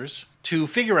computers to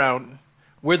figure out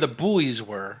where the buoys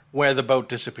were, where the boat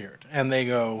disappeared. And they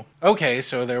go, okay,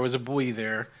 so there was a buoy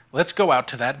there. Let's go out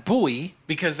to that buoy,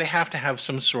 because they have to have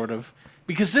some sort of...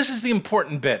 Because this is the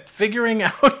important bit, figuring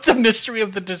out the mystery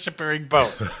of the disappearing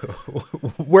boat.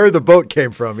 Where the boat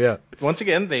came from, yeah. Once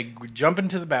again, they jump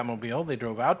into the Batmobile, they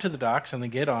drove out to the docks, and they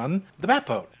get on the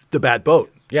Batboat. The Batboat,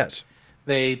 yes.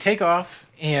 They take off,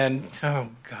 and...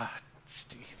 Oh, God,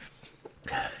 Steve.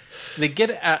 They get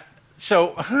at...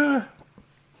 So,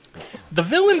 the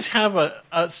villains have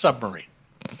a submarine.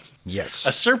 Yes.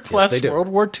 A surplus Yes, World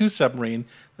War II submarine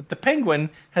that the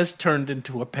Penguin has turned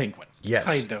into a penguin. Yes,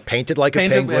 kind of. Painted like a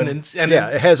penguin.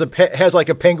 It has like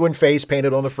a penguin face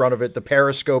painted on the front of it. The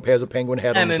periscope has a penguin head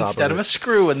on the top of it. And instead of a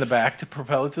screw in the back to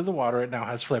propel it through the water, it now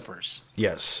has flippers.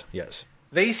 Yes.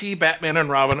 They see Batman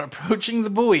and Robin approaching the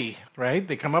buoy, right?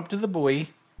 They come up to the buoy.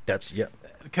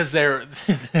 Because they're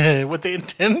what they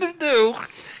intend to do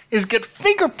is get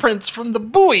fingerprints from the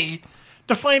buoy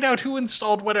to find out who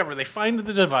installed whatever. They find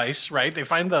the device, right?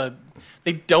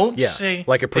 They don't say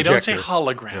like a projector. They don't say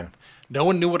hologram. Yeah. No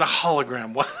one knew what a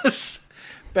hologram was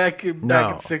back in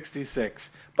 '66.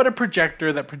 But a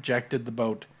projector that projected the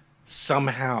boat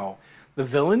somehow. The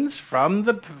villains from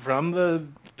the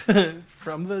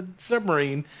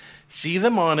submarine see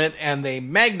them on it, and they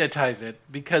magnetize it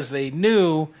because they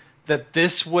knew that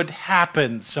this would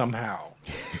happen somehow.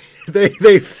 They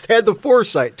had the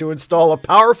foresight to install a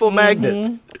powerful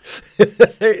magnet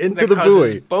into the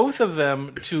buoy. Both of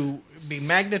them to be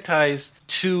magnetized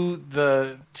to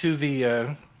the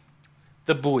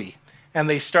buoy, and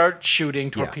they start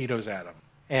shooting torpedoes at him.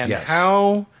 And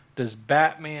how does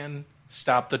Batman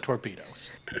stop the torpedoes?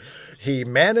 He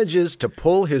manages to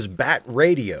pull his Bat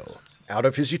radio out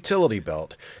of his utility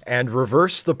belt and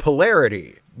reverse the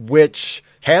polarity, which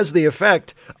has the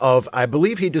effect of, I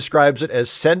believe he describes it as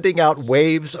sending out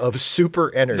waves of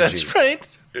super energy. That's right.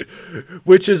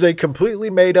 Which is a completely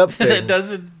made up thing.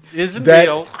 That isn't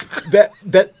real.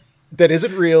 That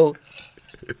isn't real.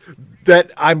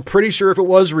 That I'm pretty sure if it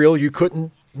was real, you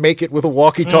couldn't make it with a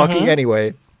walkie-talkie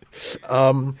anyway.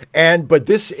 But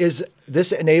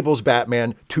this enables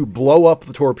Batman to blow up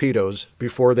the torpedoes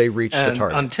before they reach the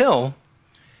target.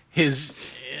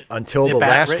 Until the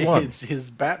last one. His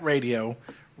Bat radio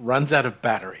runs out of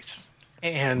batteries.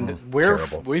 And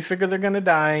we figure they're going to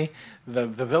die. The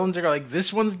villains are like,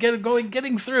 this one's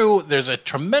getting through. There's a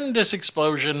tremendous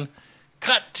explosion.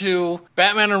 Cut to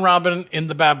Batman and Robin in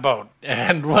the Batboat.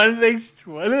 And what do they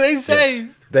say?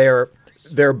 Yes.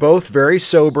 They're both very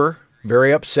sober,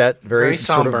 very upset, very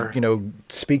somber. Sort of,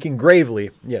 speaking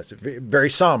gravely. Yes, very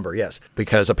somber, yes.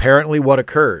 Because apparently what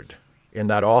occurred in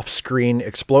that off-screen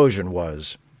explosion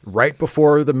was right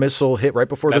before the missile hit, right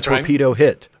before the torpedo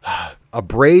hit, a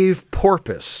brave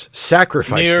porpoise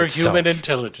sacrificed itself human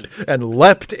intelligence and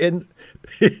leapt into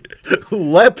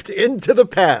the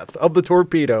path of the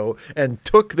torpedo and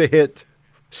took the hit,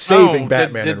 saving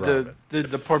Batman and Robin.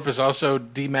 Did the porpoise also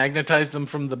demagnetize them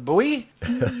from the buoy?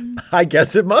 I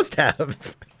guess it must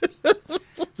have.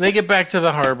 They get back to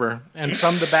the harbor, and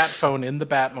from the Bat phone in the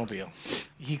Batmobile,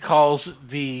 he calls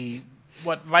the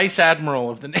Vice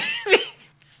Admiral of the Navy.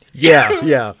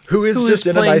 Yeah. Who is just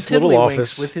in a nice little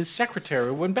office with his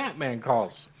secretary when Batman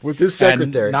calls. With his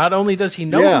secretary. And not only does he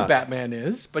know who Batman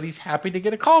is, but he's happy to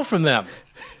get a call from them.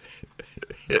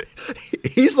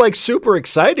 He's like super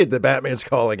excited that Batman's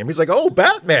calling him. He's like, "Oh,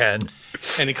 Batman!"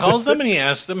 And he calls them and he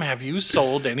asks them, "Have you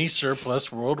sold any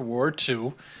surplus World War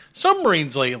II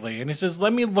submarines lately?" And he says,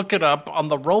 "Let me look it up on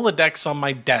the Rolodex on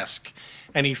my desk."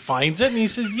 And he finds it and he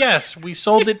says, "Yes, we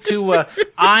sold it to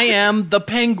I Am the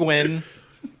Penguin."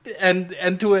 And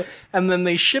then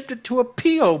they shipped it to a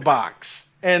P.O. box.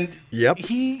 And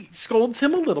he scolds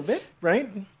him a little bit, right?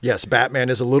 Yes, Batman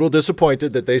is a little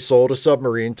disappointed that they sold a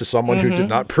submarine to someone who did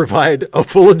not provide a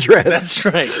full address. That's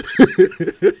right.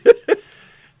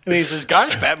 And he says,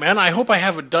 "Gosh, Batman, I hope I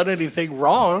haven't done anything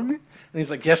wrong." And he's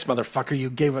like, "Yes, motherfucker,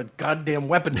 you gave a goddamn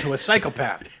weapon to a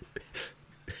psychopath."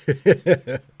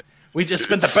 We just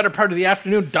spent the better part of the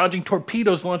afternoon dodging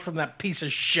torpedoes launched from that piece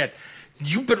of shit.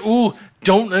 Don't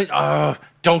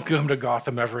come to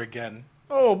Gotham ever again.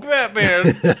 Oh,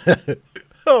 Batman.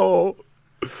 Oh,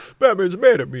 Batman's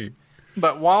mad at me.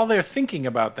 But while they're thinking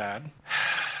about that,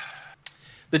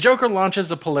 the Joker launches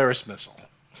a Polaris missile.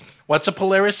 What's a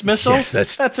Polaris missile?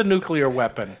 Yes, that's a nuclear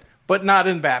weapon, but not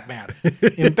in Batman.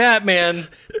 In Batman,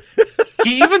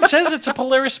 he even says it's a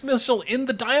Polaris missile in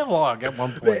the dialogue at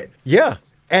one point. Yeah.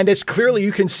 And it's clearly,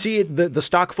 you can see it, the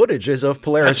stock footage is of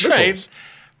Polaris That's missiles. right.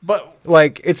 But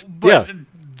Yeah.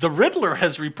 the Riddler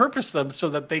has repurposed them so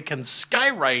that they can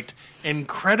skywrite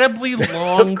incredibly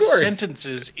long course.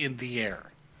 sentences in the air.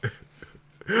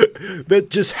 That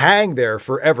just hang there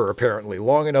forever, apparently,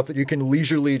 long enough that you can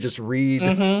leisurely just read.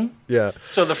 Mm-hmm. Yeah.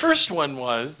 So the first one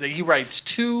was that he writes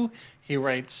two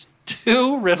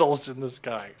riddles in the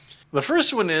sky. The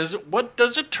first one is, what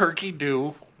does a turkey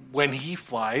do when he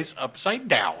flies upside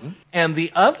down? And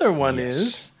the other one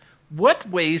is, what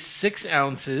weighs 6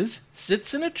 ounces,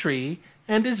 sits in a tree,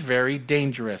 and is very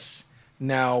dangerous?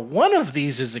 Now, one of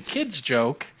these is a kid's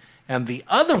joke, and the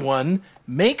other one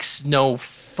makes no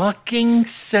fucking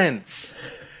sense.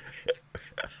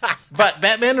 But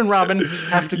Batman and Robin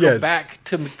have to go back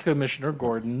to Commissioner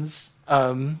Gordon's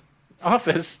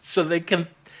office so they can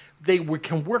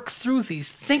work through these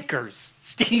thinkers.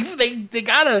 Steve, they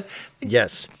gotta.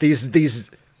 Yes. These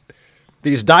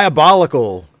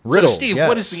diabolical riddles. So, Steve,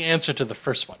 what is the answer to the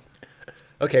first one?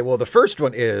 Okay, well, the first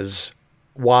one is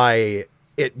why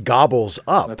it gobbles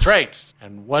up. That's right.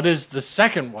 And what is the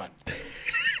second one?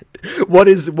 What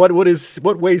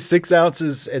weighs 6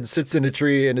 ounces and sits in a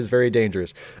tree and is very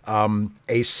dangerous?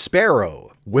 A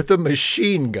sparrow with a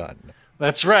machine gun.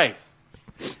 That's right.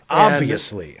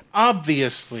 Obviously.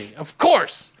 Obviously. Of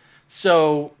course.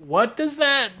 So what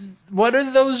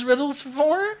are those riddles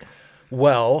for?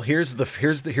 Well, here's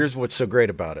what's so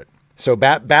great about it. So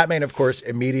Batman, of course,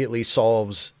 immediately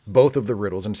solves both of the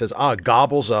riddles and says,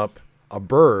 gobbles up a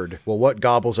bird. Well, what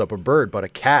gobbles up a bird but a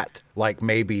cat, like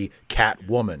maybe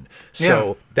Catwoman?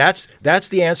 So that's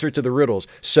the answer to the riddles.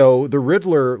 So the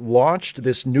Riddler launched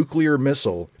this nuclear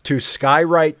missile to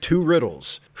skywrite 2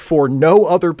 riddles for no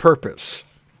other purpose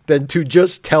than to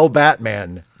just tell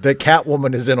Batman that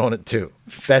Catwoman is in on it too.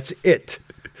 That's it.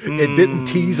 It didn't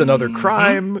tease another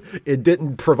crime. It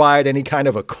didn't provide any kind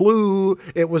of a clue.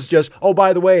 It was just, oh,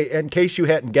 by the way, in case you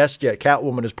hadn't guessed yet,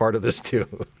 Catwoman is part of this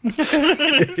too.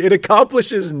 It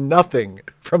accomplishes nothing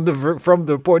from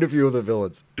the point of view of the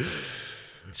villains.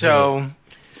 So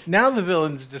now the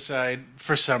villains decide,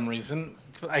 for some reason,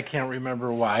 I can't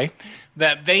remember why,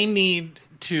 that they need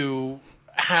to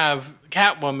have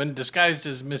Catwoman, disguised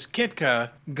as Miss Kitka,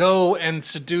 go and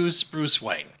seduce Bruce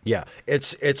Wayne. Yeah,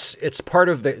 it's part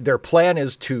of their plan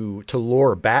is to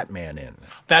lure Batman in.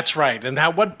 That's right. And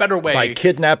what better way by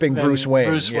kidnapping than Bruce Wayne?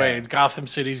 Bruce Wayne, Gotham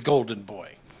City's golden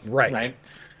boy. Right.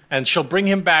 And she'll bring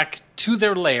him back to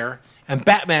their lair, and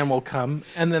Batman will come,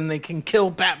 and then they can kill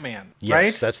Batman. Yes,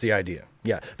 right? That's the idea.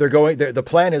 Yeah, the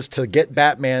plan is to get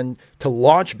Batman, to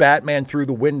launch Batman through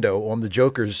the window on the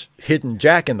Joker's hidden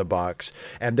Jack-in-the-Box,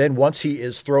 and then once he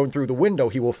is thrown through the window,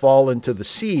 he will fall into the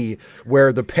sea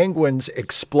where the Penguin's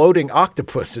exploding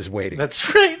octopus is waiting.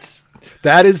 That's right.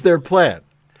 That is their plan.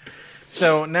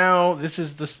 So now this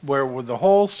is where the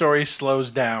whole story slows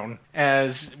down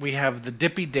as we have the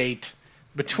dippy date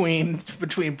between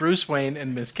Bruce Wayne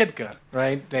and Miss Kitka,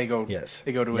 right? They go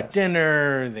to a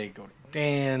dinner, they go to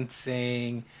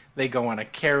dancing, they go on a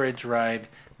carriage ride.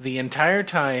 The entire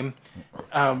time,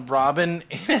 Robin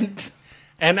and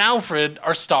Alfred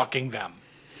are stalking them,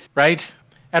 right?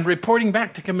 And reporting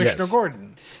back to Commissioner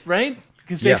Gordon, right?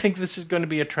 Because they think this is going to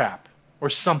be a trap or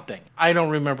something. I don't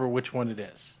remember which one it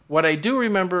is. What I do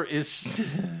remember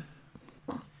is,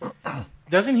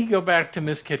 doesn't he go back to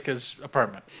Miss Kitka's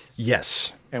apartment?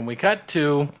 Yes. And we cut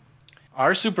to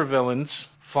our supervillains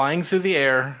flying through the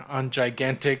air on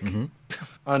gigantic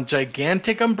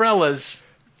umbrellas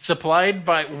supplied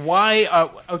by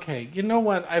okay, you know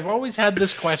what? I've always had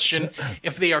this question.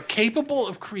 If they are capable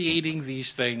of creating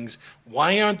these things,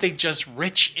 why aren't they just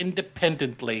rich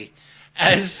independently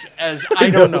as I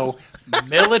don't know,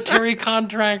 military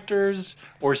contractors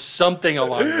or something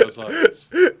along those lines?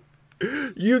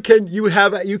 You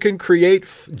can create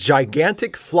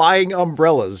gigantic flying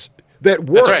umbrellas that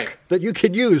work, that you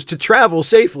can use to travel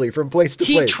safely from place to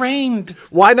place. He trained.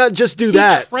 Why not just do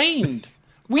that? He trained.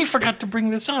 We forgot to bring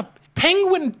this up.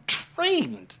 Penguin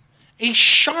trained a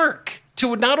shark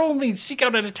to not only seek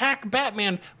out and attack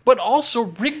Batman, but also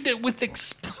rigged it with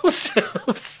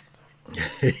explosives.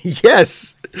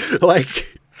 Yes.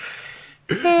 Like,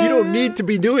 You don't need to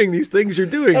be doing these things you're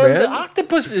doing, And man. the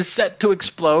octopus is set to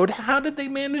explode. How did they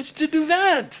manage to do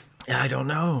that? I don't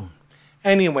know.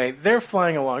 Anyway, they're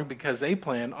flying along because they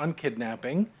plan on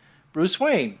kidnapping Bruce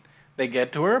Wayne. They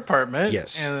get to her apartment,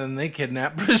 Yes. and then they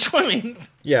kidnap Bruce Wayne.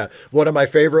 Yeah, one of my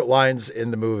favorite lines in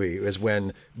the movie is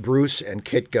when Bruce and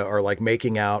Kitka are like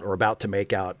making out or about to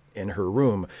make out in her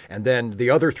room, and then the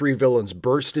other three villains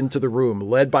burst into the room,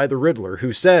 led by the Riddler,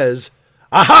 who says,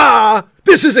 "Aha!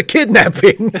 This is a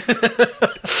kidnapping."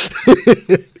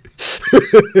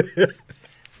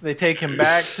 They take him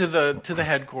back to the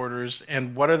headquarters,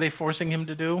 and what are they forcing him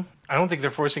to do? I don't think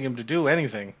they're forcing him to do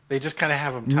anything. They just kind of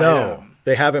have him tied up.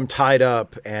 They have him tied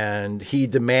up, and he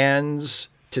demands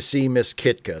to see Miss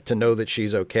Kitka to know that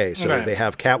she's okay. So Right. they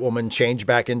have Catwoman change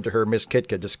back into her Miss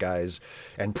Kitka disguise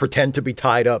and pretend to be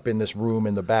tied up in this room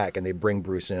in the back, and they bring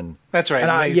Bruce in. That's right.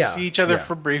 And And they see each other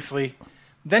for briefly.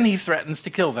 Then he threatens to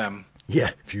kill them.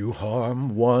 Yeah. If you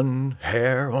harm one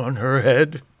hair on her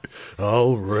head,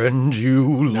 I'll rend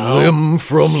you limb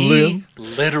from limb. He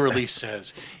literally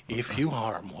says, "If you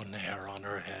harm one hair on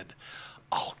her head,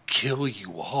 I'll kill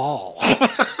you all."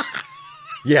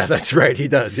 Yeah, that's right. He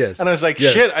does, yes. And I was like,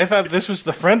 Yes. shit, I thought this was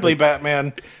the friendly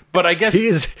Batman. But I guess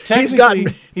He's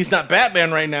technically he's not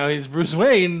Batman right now. He's Bruce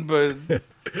Wayne, but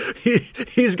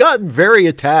He's gotten very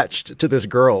attached to this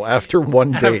girl after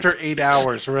one date. after 8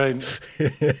 hours, right?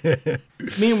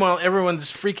 Meanwhile,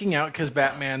 everyone's freaking out because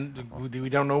Batman, we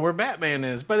don't know where Batman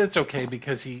is. But it's okay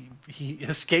because he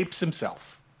escapes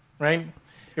himself, right?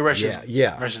 He rushes,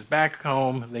 rushes back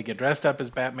home. They get dressed up as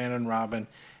Batman and Robin.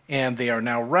 And they are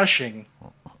now rushing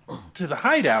to the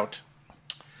hideout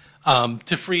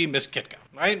to free Miss Kitka,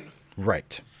 right?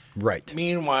 Right.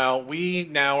 Meanwhile, we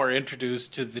now are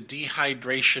introduced to the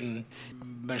dehydration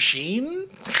machine.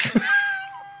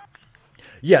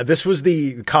 Yeah, this was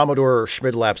the Commodore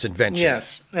Schmidlap's invention.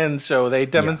 Yes. And so they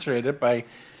demonstrate it by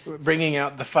bringing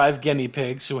out the 5 guinea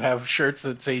pigs who have shirts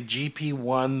that say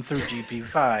GP1 through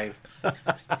GP5.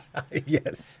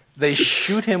 Yes. They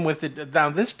shoot him with it. Now,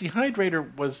 this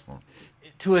dehydrator was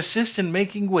to assist in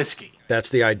making whiskey. That's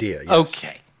the idea. Yes.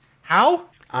 Okay. How?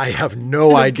 I have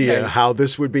no idea how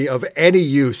this would be of any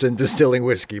use in distilling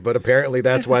whiskey, but apparently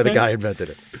that's why the guy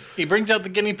invented it. He brings out the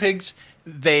guinea pigs.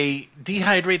 They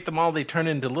dehydrate them all. They turn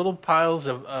into little piles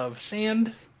of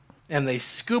sand, and they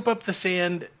scoop up the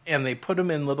sand, and they put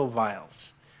them in little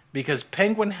vials. Because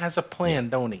Penguin has a plan,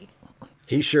 don't he?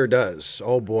 He sure does.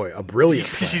 Oh, boy. A brilliant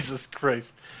plan. Jesus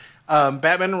Christ.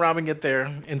 Batman and Robin get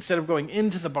there. Instead of going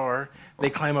into the bar, they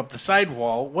climb up the side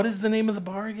wall. What is the name of the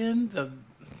bar again?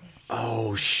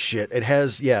 Oh, shit. It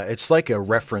has, it's like a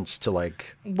reference to,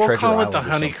 like, We'll Treasure call it Island the or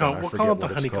honeycomb. something. I We'll forget call it the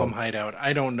what it's honeycomb called. hideout.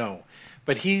 I don't know.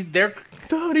 But they're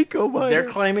The honeycomb hideout. They're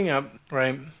climbing up,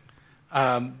 right?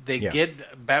 They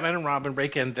get Batman and Robin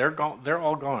break in. They're gone. They're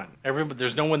all gone.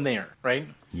 There's no one there, right?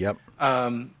 Yep.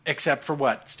 Except for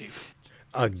what, Steve?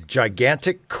 A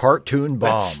gigantic cartoon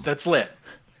bomb That's lit.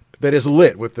 that is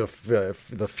lit with the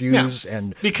fuse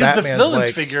and because Batman's the villains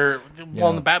like, figure,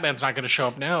 the Batman's not going to show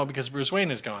up now because Bruce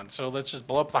Wayne is gone. So let's just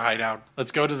blow up the hideout.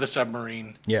 Let's go to the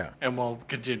submarine. Yeah. And we'll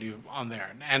continue on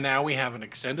there. And now we have an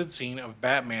extended scene of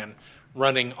Batman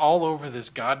running all over this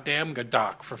goddamn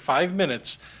dock for 5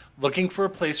 minutes, looking for a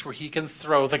place where he can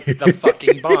throw the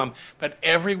fucking bomb. But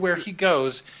everywhere he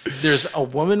goes, there's a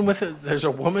woman with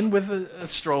a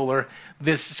stroller.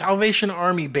 This Salvation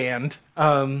Army band,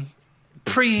 that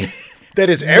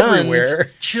is everywhere. nuns,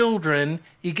 children.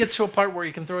 He gets to a part where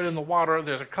he can throw it in the water.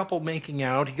 There's a couple making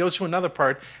out. He goes to another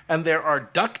part, and there are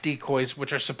duck decoys,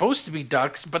 which are supposed to be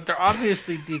ducks, but they're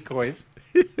obviously decoys.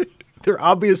 They're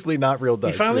obviously not real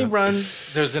ducks. He finally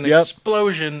runs. There's an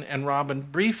explosion, and Robin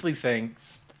briefly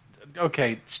thinks,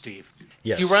 okay, Steve.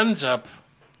 Yes. He runs up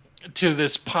to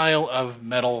this pile of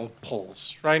metal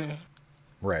poles, right?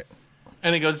 Right.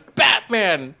 And he goes,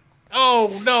 Batman!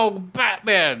 Oh, no,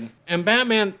 Batman! And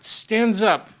Batman stands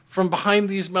up from behind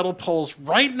these metal poles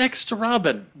right next to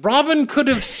Robin. Robin could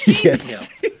have seen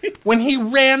him when he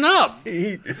ran up.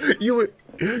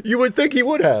 You would think he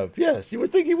would have. Yes, you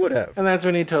would think he would have. And that's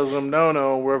when he tells him,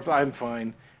 no, I'm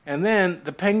fine. And then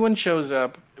the Penguin shows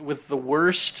up with the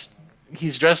worst.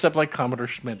 He's dressed up like Commodore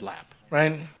Schmidlap,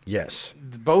 right? Yes.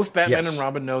 Both Batman and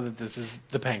Robin know that this is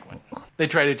the Penguin. They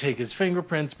try to take his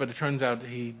fingerprints, but it turns out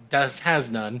he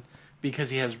has none because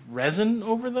he has resin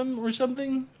over them or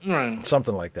something. Right.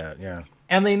 Something like that, yeah.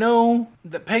 And they know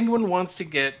that Penguin wants to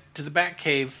get to the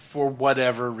Batcave for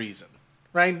whatever reason,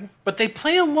 right? But they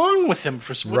play along with him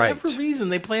for whatever reason.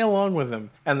 They play along with him.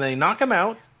 And they knock him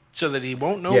out, so that he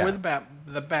won't know Yeah. where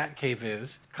the bat cave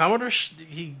is.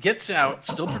 He gets out,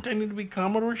 still pretending to be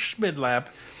Commodore Schmidlap,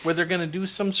 where they're going to do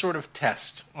some sort of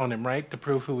test on him, right, to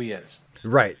prove who he is.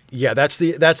 Right. Yeah, that's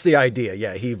the idea.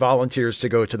 Yeah, he volunteers to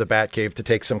go to the Batcave to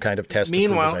take some kind of test.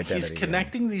 Meanwhile, to prove his he's identity.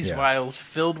 connecting these Yeah. vials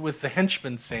filled with the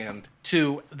henchman sand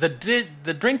to the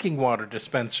drinking water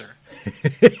dispenser.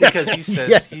 Because he says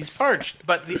Yes. he's parched.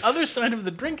 But the other side of the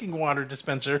drinking water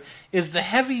dispenser is the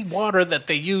heavy water that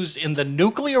they use in the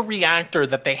nuclear reactor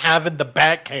that they have in the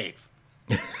Batcave.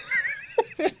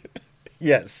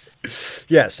 Yes.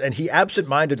 Yes, and he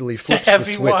absentmindedly flips the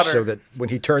heavy switch water. so that when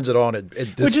he turns it on, it Which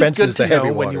is dispenses good the to heavy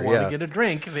know water. when you want yeah. to get a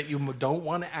drink that you don't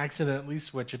want to accidentally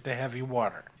switch it to heavy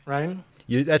water, right?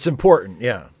 That's important.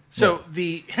 Yeah. So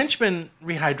the henchmen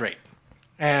rehydrate,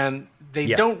 and they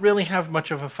Yeah. don't really have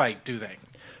much of a fight, do they?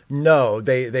 No,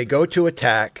 they go to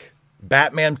attack.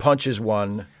 Batman punches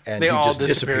one, and They he all just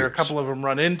disappear. disappears. A couple of them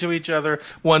run into each other.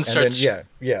 One And then, starts.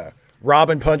 yeah.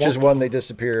 Robin punches one, they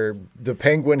disappear. The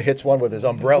Penguin hits one with his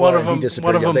umbrella, One of and them, he disappears.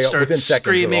 one of them within starts seconds, they're all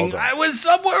screaming, gone. "I was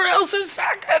somewhere else a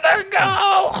second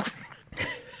ago!"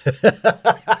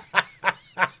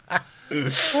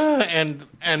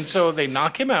 and so they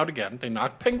knock him out again. They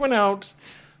knock Penguin out.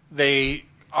 They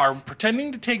are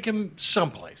pretending to take him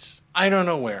someplace. I don't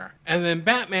know where. And then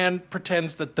Batman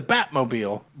pretends that the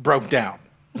Batmobile broke down.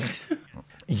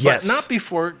 Yes. But not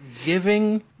before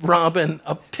giving Robin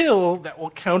a pill that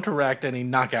will counteract any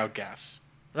knockout gas.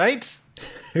 Right?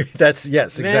 Yes,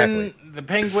 exactly. Then the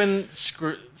Penguin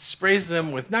sprays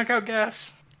them with knockout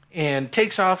gas and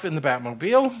takes off in the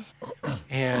Batmobile.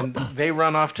 And they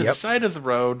run off to the Yep. side of the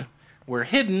road. We're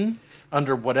hidden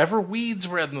under whatever weeds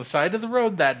were on the side of the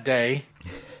road that day.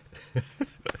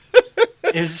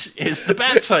 is the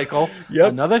Batcycle.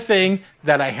 Yep. Another thing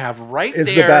that I have right Is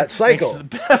the there Batcycle. next to the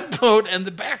Batboat and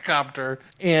the Batcopter.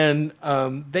 And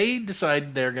they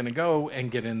decide they're going to go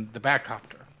and get in the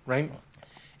Batcopter, right?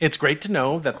 It's great to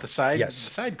know that the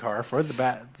sidecar for the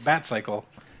Batcycle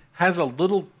has a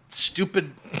little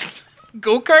stupid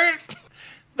go-kart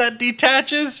that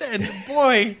detaches, and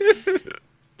boy,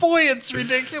 it's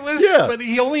ridiculous. Yeah. But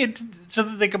he only so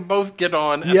that they can both get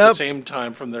on at the Yep. same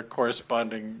time from their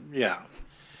corresponding. Yeah.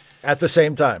 At the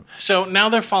same time. So now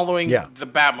they're following Yeah. the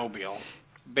Batmobile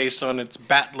based on its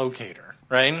bat locator,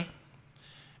 right?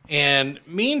 And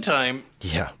meantime,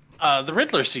 Yeah. the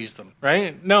Riddler sees them,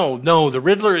 right? No, the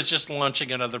Riddler is just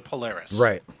launching another Polaris.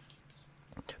 Right.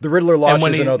 The Riddler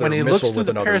launches And another when he missile looks through with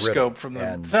the another periscope riddle, from the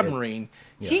and submarine,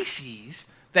 he sees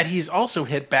that he's also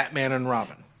hit Batman and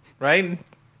Robin, right?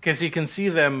 Because he can see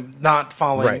them not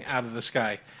falling Right. out of the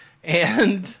sky.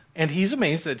 And he's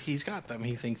amazed that he's got them.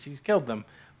 He thinks he's killed them.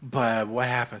 But what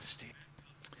happens, Steve?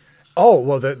 Oh,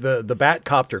 well, the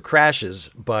Batcopter crashes,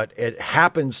 but it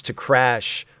happens to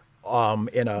crash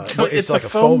in a it's like a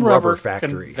foam rubber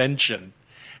factory. convention,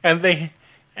 and they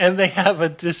have a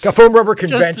foam rubber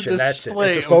just convention, a that's it.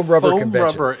 display It's a foam rubber of foam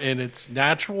convention. rubber in its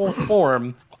natural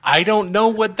form. I don't know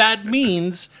what that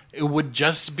means. It would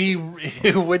just be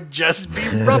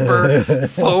rubber.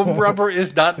 Foam rubber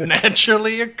is not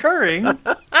naturally occurring.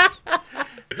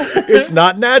 It's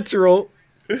not natural.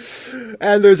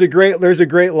 And there's a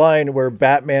great line where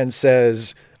Batman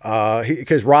says,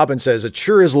 because Robin says, "It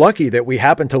sure is lucky that we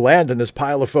happened to land in this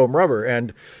pile of foam rubber,"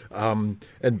 and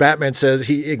Batman says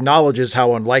he acknowledges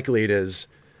how unlikely it is,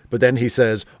 but then he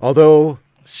says, "Although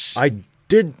I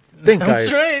did think That's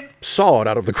I right. saw it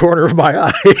out of the corner of my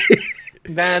eye."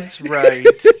 That's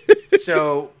right.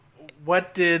 So,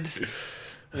 what did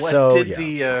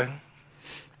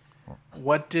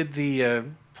the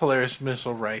Polaris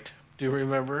missile write? Do you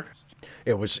remember?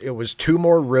 It was two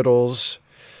more riddles.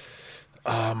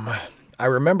 I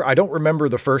don't remember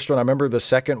the first one. I remember the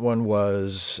second one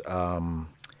was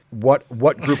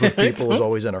what group of people is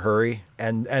always in a hurry,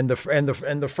 and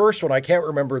the first one I can't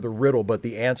remember the riddle, but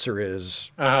the answer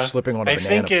is slipping on a I banana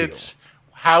think peel it's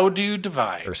how do you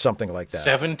divide or something like that.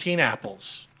 17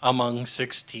 apples among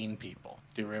 16 people?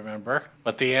 Do you remember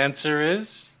what the answer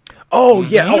is? Oh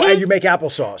yeah. Oh, and you make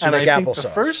applesauce. You And make I think applesauce. the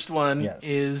first one Yes.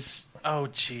 is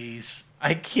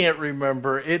I can't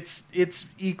remember. It's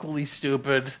equally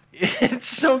stupid. It's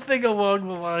something along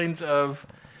the lines of,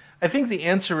 I think the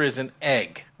answer is an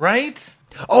egg, right?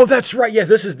 Oh, that's right. Yes,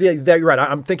 this is you're right.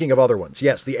 I'm thinking of other ones.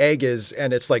 Yes, the egg is,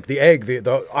 and it's like the egg,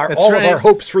 all right. of our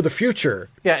hopes for the future.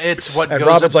 Yeah, it's what And goes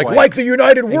Robin's up like white the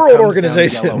United and World comes down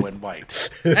Organization. yellow and white.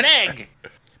 An egg.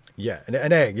 Yeah,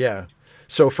 an egg, yeah.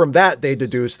 So from that, they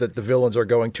deduce that the villains are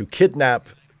going to kidnap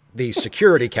the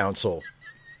Security Council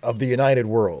of the United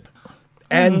World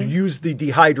and use the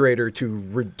dehydrator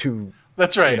to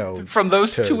That's right. you know, From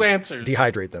those to two answers.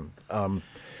 dehydrate them.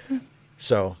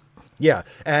 So, Yeah,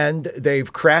 and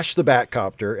they've crashed the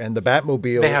Batcopter, and the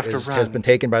Batmobile They have to has run. been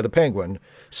taken by the Penguin.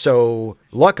 So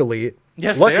luckily,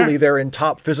 Yes, they are. they're in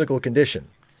top physical condition.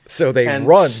 So they And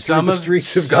run some through the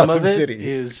streets of some Gotham it City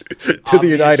is to the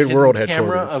obvious United hidden World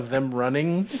camera headquarters. of them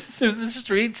running through the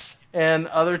streets, and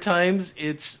other times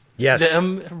it's Yes.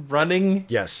 them running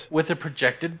Yes. with a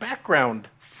projected background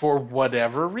for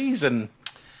whatever reason.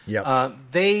 Yep.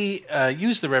 They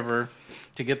use the river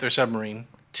to get their submarine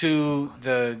to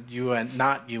the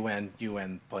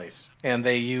UN place, and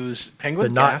they use penguin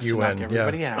The not gas to UN, knock yeah.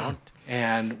 everybody out.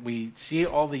 And we see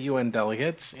all the UN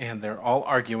delegates, and they're all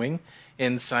arguing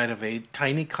inside of a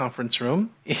tiny conference room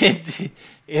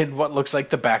in what looks like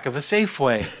the back of a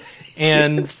Safeway,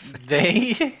 and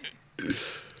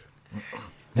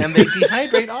they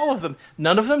dehydrate all of them.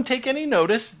 None of them take any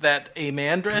notice that a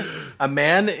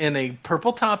man in a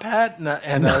purple top hat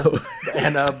and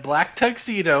a black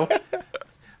tuxedo,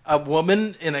 a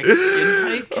woman in a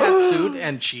skin-tight catsuit,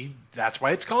 and that's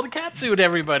why it's called a catsuit,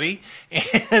 everybody,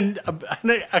 and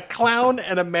a clown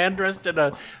and a man dressed in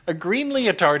a green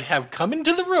leotard have come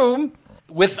into the room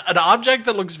with an object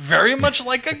that looks very much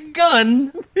like a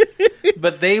gun,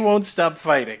 but they won't stop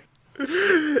fighting.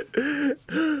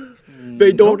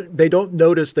 They don't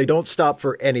notice. They don't stop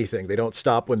for anything. They don't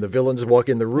stop when the villains walk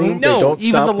in the room. No, they don't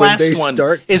even stop the when they last one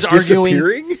start is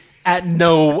disappearing. arguing at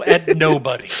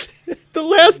nobody. The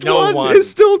last No one one. is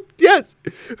still yes.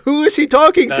 Who is he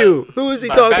talking to? Who is he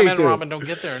But talking Batman to? and Robin don't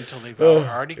get there until they've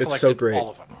already it's so collected great. all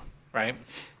of them, right?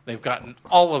 They've gotten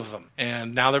all of them,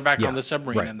 and now they're back Yeah, on the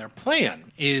submarine, right. and their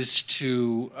plan is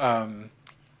to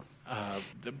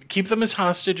keep them as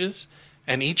hostages,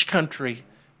 and each country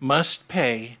must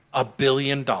pay $1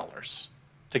 billion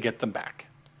to get them back.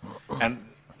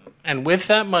 And with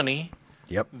that money,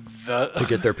 Yep. To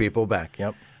get their people back.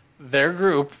 Yep. their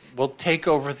group will take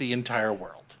over the entire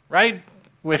world, right?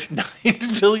 With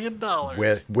 $9 billion.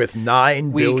 With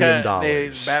 $9 billion.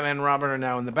 Batman and Robin are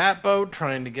now in the Batboat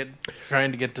trying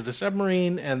to get to the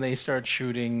submarine, and they start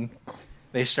shooting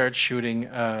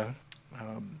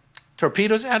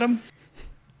torpedoes at them,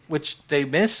 which they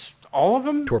miss all of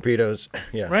them, Torpedoes.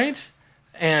 Yeah. right?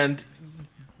 And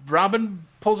Robin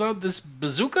pulls out this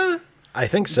bazooka I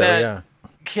think so. that Yeah.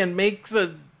 can make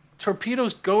the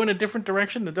torpedoes go in a different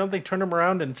direction. And don't they turn them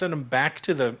around and send them back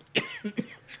to the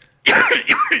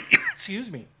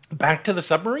excuse me, back to the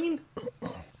submarine?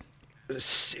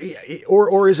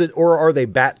 Or is it? Or are they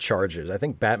bat charges? I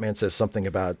think Batman says something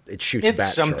about it shoots It's bat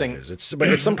something. charges. But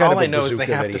it's some kind All of a I know is bazooka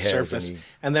they have that to he has, surface,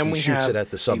 and he then we shoots have it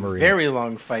at the submarine. a very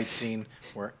long fight scene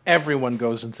where everyone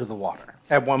goes into the water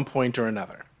at one point or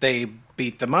another. They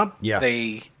beat them up. Yeah.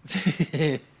 They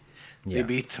Yeah.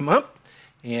 beat them up,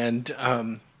 and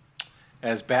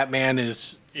as Batman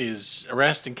is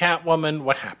arresting Catwoman,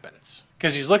 what happens?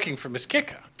 Because he's looking for Miss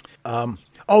Kicka.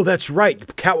 Oh, that's right.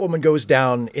 Catwoman goes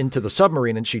down into the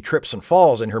submarine and she trips and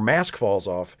falls and her mask falls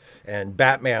off. And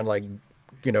Batman,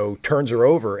 turns her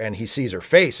over and he sees her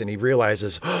face and he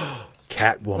realizes,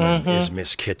 Catwoman is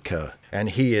Miss Kitka. And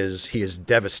he is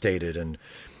devastated.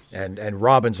 And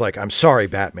Robin's like, I'm sorry,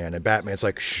 Batman. And Batman's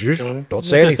like, shh, don't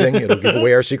say anything. It'll give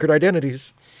away our secret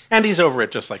identities. And he's over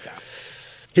it just like that.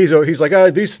 He's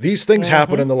like, these things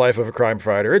happen in the life of a crime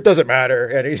fighter. It doesn't matter.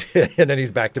 And then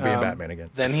he's back to being Batman again.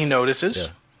 Then he notices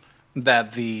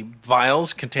that the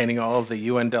vials containing all of the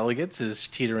UN delegates is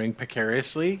teetering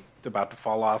precariously, about to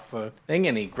fall off a thing,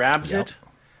 and he grabs it,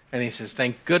 and he says,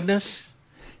 thank goodness.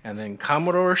 And then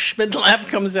Commodore Schmidlap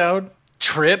comes out,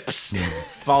 trips,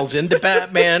 falls into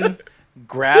Batman,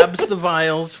 grabs the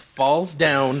vials, falls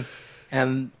down,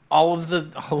 and all of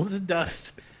the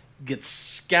dust gets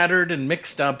scattered and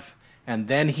mixed up, and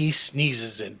then he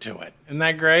sneezes into it. Isn't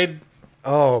that great?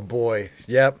 Oh, boy.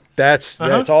 Yep. That's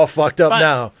all fucked up But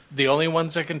now. the only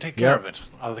ones that can take care of it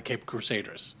are the Cape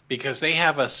Crusaders, because they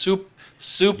have a super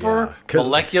Yeah, 'cause-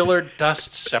 molecular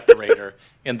dust separator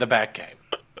in the Batcave.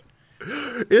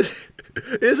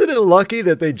 Isn't it lucky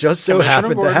that they just so Commissioner happen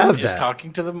to Gordon have is that?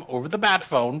 talking to them over the bat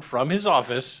phone from his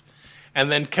office, and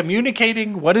then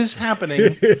communicating what is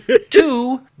happening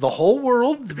to the whole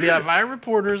world via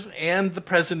reporters and the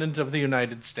President of the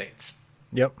United States.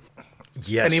 Yep.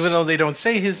 Yes. And even though they don't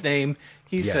say his name,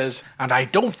 he Yes. says, and I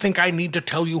don't think I need to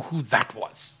tell you who that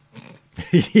was.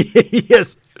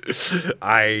 yes.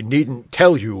 I needn't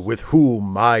tell you with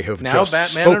whom I have Now just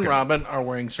Batman spoken. and Robin are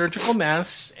wearing surgical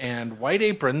masks and white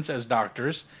aprons as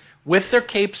doctors with their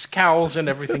capes, cowls, and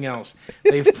everything else.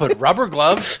 They've put rubber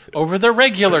gloves over their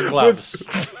regular gloves.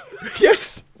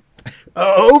 Yes.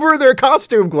 Over their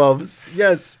costume gloves.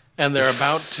 Yes. And they're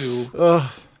about to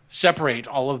separate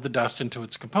all of the dust into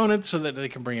its components so that they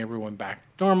can bring everyone back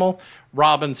normal.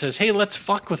 Robin says, hey, let's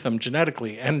fuck with them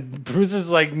genetically. And Bruce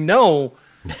is like, no.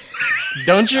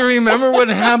 Don't you remember what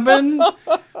happened?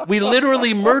 We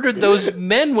literally murdered those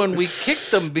men when we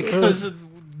kicked them because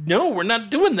no, we're not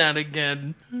doing that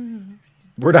again.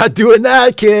 We're not doing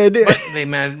that, kid. But they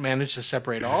managed to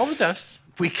separate all the dust.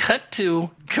 We cut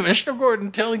to Commissioner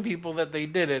Gordon telling people that they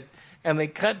did it. And they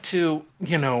cut to,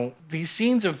 these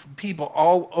scenes of people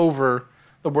all over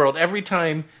the world. Every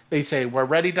time they say, we're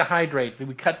ready to hydrate,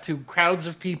 we cut to crowds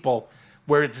of people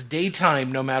where it's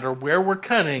daytime, no matter where we're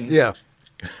cutting. Yeah.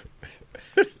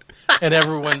 And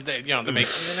everyone, they're making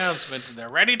the announcement, they're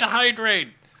ready to hydrate,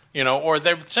 or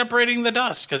they're separating the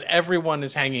dust because everyone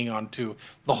is hanging on to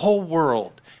the whole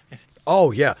world.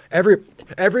 Oh, yeah.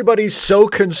 Everybody's so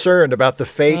concerned about the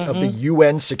fate of the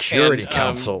UN Security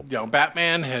Council.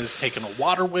 Batman has taken a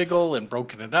water wiggle and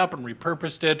broken it up and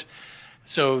repurposed it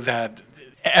so that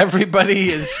everybody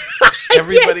is,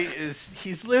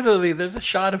 he's literally, there's a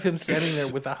shot of him standing there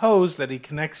with a hose that he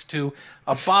connects to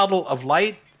a bottle of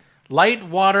light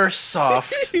water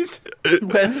soft. It's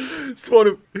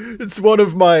one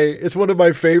of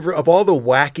my favorite of all the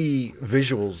wacky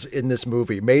visuals in this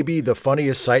movie. Maybe the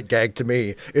funniest sight gag to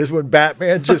me is when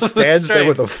Batman just stands there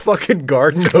with a fucking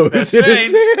garden hose in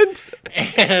his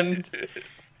hand.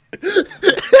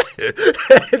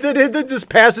 And then just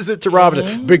passes it to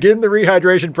Robin. Begin the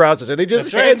rehydration process, and he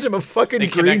just hands him a fucking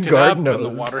green garden hose. And the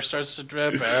water starts to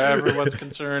drip. Everyone's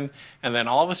concerned, and then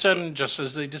all of a sudden, just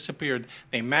as they disappeared,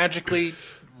 they magically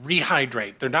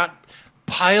rehydrate. They're not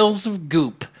piles of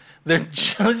goop. They're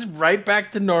just right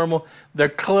back to normal. Their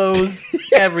clothes,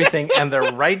 everything, and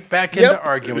they're right back into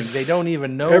arguing. They don't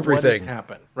even know what has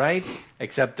happened, right?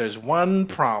 Except there's one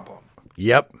problem.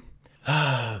 Yep.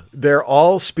 They're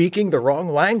all speaking the wrong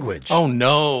language. Oh,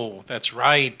 no. That's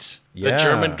right. Yeah. The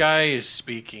German guy is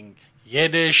speaking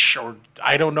Yiddish, or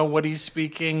I don't know what he's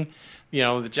speaking.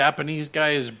 The Japanese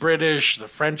guy is British. The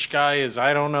French guy is,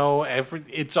 I don't know.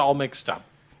 It's all mixed up.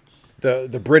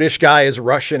 The British guy is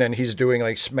Russian, and he's doing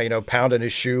pounding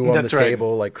his shoe on the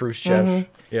table like Khrushchev.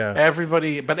 Mm-hmm. Yeah.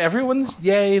 Everyone's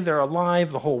yay, they're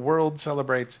alive. The whole world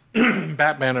celebrates.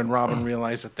 Batman and Robin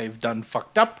realize that they've done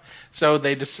fucked up, so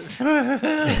they just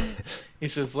he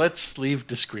says, "Let's leave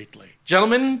discreetly,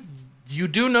 gentlemen. You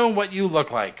do know what you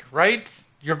look like, right?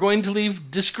 You're going to leave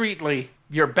discreetly.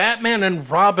 You're Batman and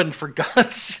Robin, for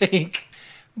God's sake."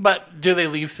 But do they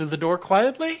leave through the door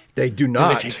quietly? They do not.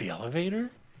 Do they take the elevator?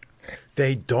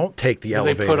 They don't take the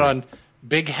elevator. They put on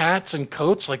big hats and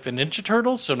coats like the Ninja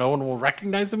Turtles so no one will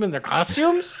recognize them in their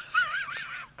costumes?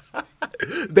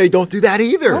 They don't do that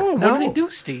either. Oh, no. What do they do,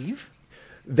 Steve?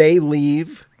 They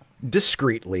leave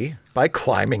discreetly by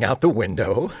climbing out the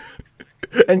window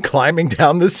and climbing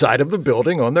down the side of the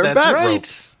building on their bat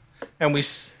ropes. And we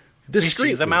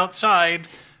see them outside,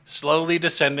 slowly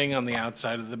descending on the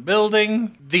outside of the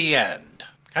building. The end.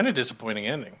 Kind of disappointing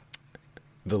ending.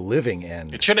 The living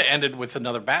end. It should have ended with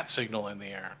another bat signal in the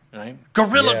air, right?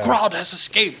 Gorilla Grodd has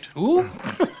escaped. Who?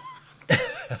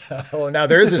 Oh, now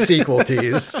there's a sequel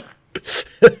tease.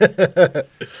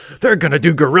 They're going to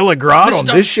do Gorilla Grodd on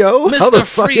this show? Mr. How the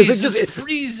fuck Freeze is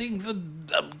freezing the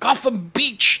Gotham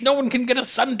Beach. No one can get a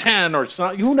suntan or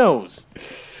something. Who knows?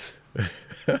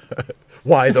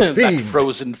 Why the fiend? That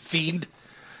frozen fiend.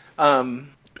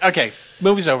 Okay,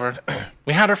 movie's over.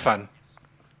 We had our fun.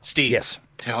 Steve. Yes.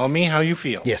 Tell me how you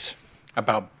feel. Yes.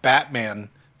 About Batman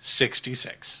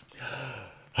 66.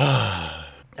 I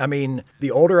mean, the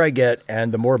older I get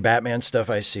and the more Batman stuff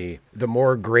I see, the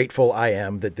more grateful I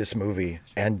am that this movie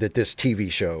and that this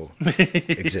TV show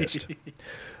exist.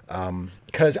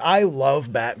 Because I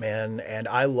love Batman and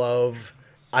I love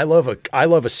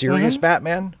a serious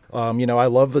Batman. I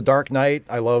love The Dark Knight.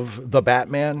 I love the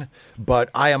Batman. But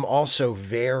I am also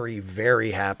very,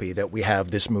 very happy that we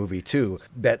have this movie, too,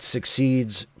 that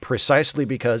succeeds precisely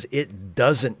because it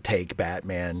doesn't take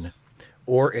Batman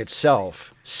or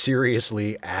itself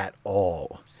seriously at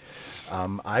all.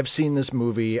 I've seen this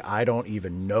movie, I don't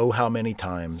even know how many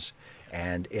times,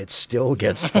 and it still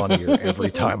gets funnier every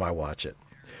time I watch it.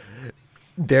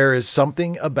 There is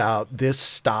something about this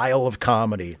style of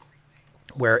comedy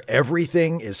where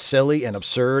everything is silly and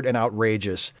absurd and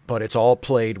outrageous, but it's all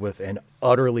played with an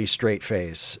utterly straight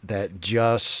face that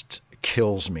just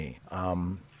kills me.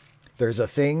 There's a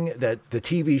thing that the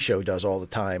TV show does all the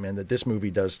time and that this movie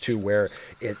does too, where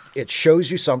it shows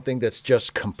you something that's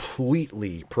just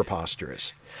completely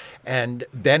preposterous. And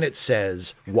then it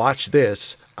says, watch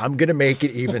this, I'm going to make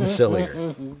it even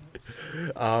sillier.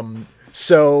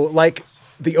 So like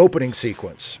the opening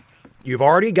sequence, You've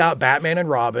already got Batman and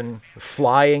Robin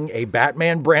flying a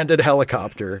Batman-branded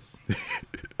helicopter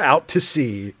out to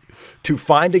sea to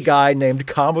find a guy named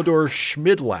Commodore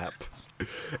Schmidlap.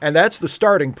 And that's the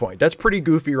starting point. That's pretty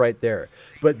goofy right there.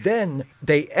 But then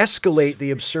they escalate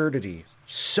the absurdity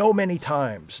so many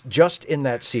times just in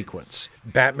that sequence.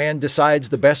 Batman decides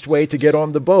the best way to get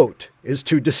on the boat is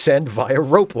to descend via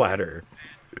rope ladder.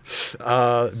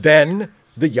 Then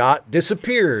the yacht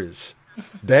disappears.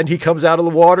 Then he comes out of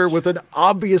the water with an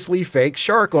obviously fake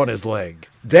shark on his leg.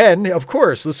 Then, of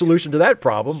course, the solution to that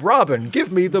problem, Robin,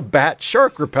 give me the bat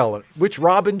shark repellent, which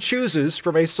Robin chooses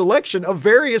from a selection of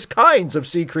various kinds of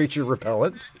sea creature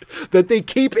repellent that they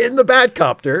keep in the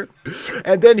Batcopter.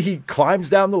 And then he climbs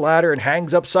down the ladder and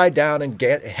hangs upside down and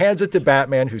hands it to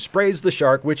Batman, who sprays the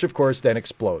shark, which, of course, then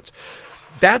explodes.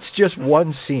 That's just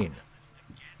one scene.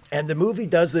 And the movie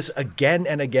does this again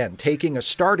and again, taking a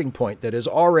starting point that is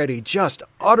already just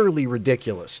utterly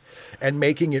ridiculous and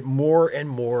making it more and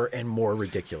more and more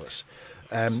ridiculous.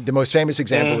 The most famous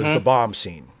example is the bomb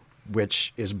scene,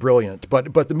 which is brilliant.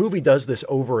 But the movie does this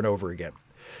over and over again.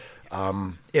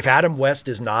 If Adam West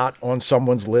is not on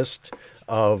someone's list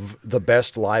of the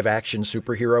best live-action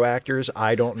superhero actors,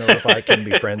 I don't know if I can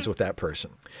be friends with that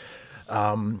person.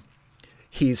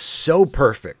 He's so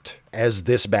perfect as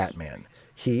this Batman.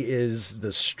 He is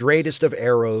the straightest of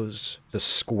arrows, the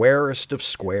squarest of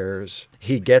squares.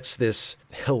 He gets this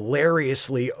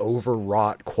hilariously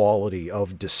overwrought quality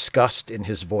of disgust in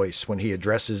his voice when he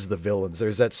addresses the villains.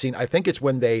 There's that scene, I think it's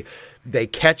when they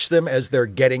catch them as they're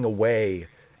getting away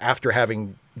after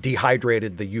having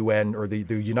dehydrated the UN or the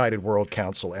United World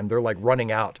Council, and they're like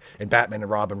running out, and Batman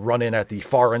and Robin run in at the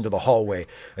far end of the hallway,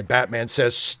 and Batman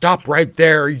says, "Stop right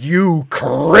there, you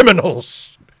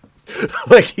criminals!"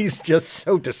 Like, he's just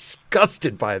so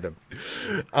disgusted by them.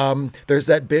 There's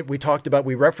that bit we talked about.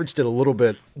 We referenced it a little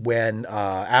bit when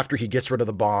after he gets rid of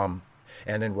the bomb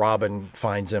and then Robin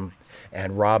finds him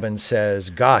and Robin says,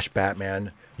 "Gosh,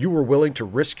 Batman, you were willing to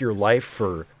risk your life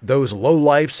for those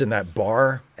lowlifes in that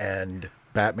bar?" And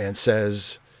Batman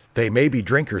says, "They may be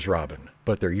drinkers, Robin,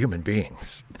 but they're human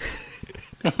beings."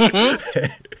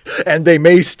 And they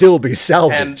may still be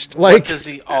salvaged. And what does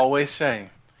he always say?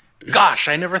 "Gosh,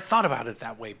 I never thought about it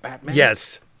that way, Batman."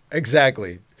 Yes,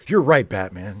 exactly. You're right,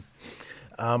 Batman.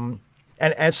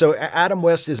 And so Adam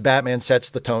West as Batman sets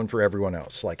the tone for everyone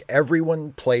else. Like,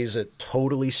 everyone plays it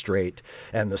totally straight,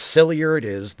 and the sillier it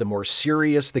is, the more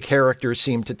serious the characters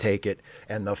seem to take it,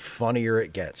 and the funnier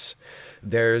it gets.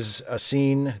 There's a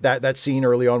scene, that scene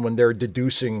early on when they're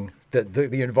deducing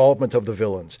the involvement of the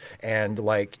villains, and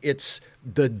like, it's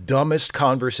the dumbest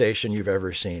conversation you've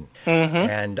ever seen.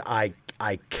 And I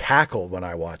cackle when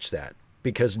I watch that,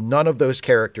 because none of those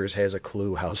characters has a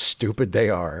clue how stupid they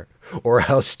are or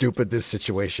how stupid this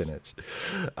situation is.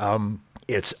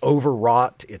 It's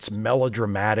overwrought. It's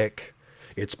melodramatic.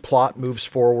 Its plot moves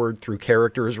forward through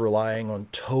characters relying on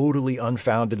totally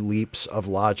unfounded leaps of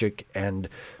logic and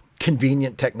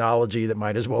convenient technology that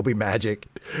might as well be magic.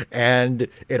 And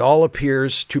it all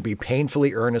appears to be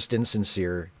painfully earnest and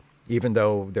sincere, even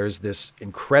though there's this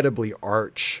incredibly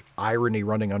arch irony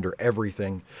running under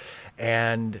everything.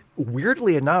 And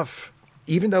weirdly enough,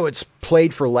 even though it's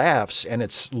played for laughs and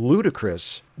it's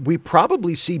ludicrous, we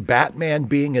probably see Batman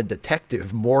being a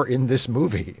detective more in this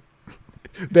movie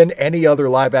than any other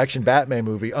live-action Batman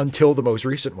movie until the most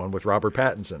recent one with Robert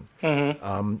Pattinson.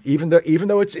 Even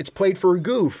though it's played for a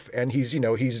goof, and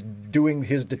he's doing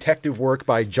his detective work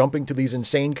by jumping to these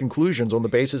insane conclusions on the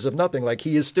basis of nothing. Like,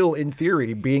 he is still, in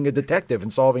theory, being a detective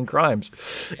and solving crimes,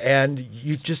 and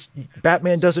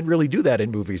Batman doesn't really do that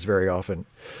in movies very often,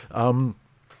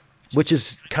 which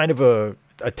is kind of a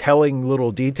telling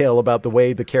little detail about the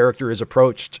way the character is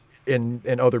approached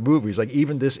in other movies. Like,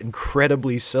 even this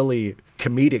incredibly silly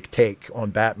comedic take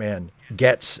on Batman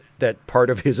gets that part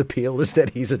of his appeal is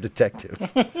that he's a detective.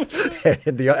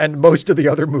 and most of the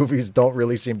other movies don't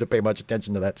really seem to pay much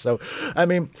attention to that. So, I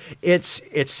mean,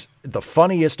 it's the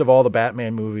funniest of all the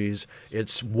Batman movies.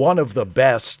 It's one of the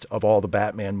best of all the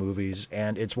Batman movies,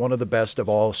 and it's one of the best of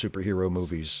all superhero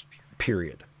movies,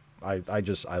 period. I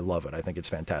love it. I think it's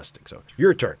fantastic. So,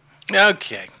 your turn.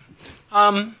 Okay.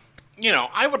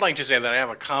 I would like to say that I have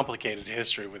a complicated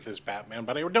history with this Batman,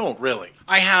 but I don't really.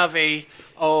 I have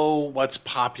what's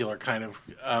popular kind of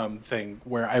thing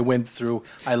where I went through.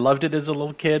 I loved it as a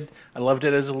little kid.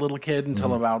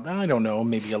 Until about, I don't know,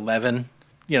 maybe 11.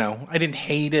 I didn't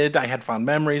hate it. I had fond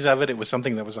memories of it. It was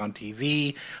something that was on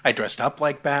TV. I dressed up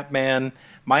like Batman.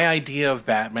 My idea of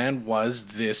Batman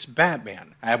was this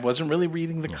Batman. I wasn't really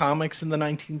reading the comics in the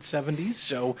 1970s,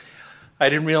 so I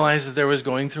didn't realize that there was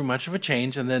going through much of a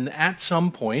change. And then at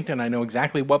some point, and I know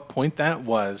exactly what point that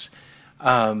was,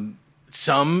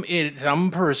 Some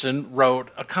person wrote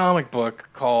a comic book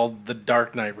called The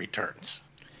Dark Knight Returns.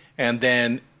 And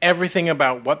then everything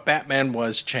about what Batman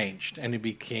was changed. And he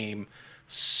became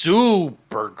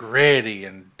super gritty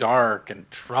and dark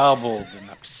and troubled and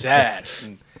upset.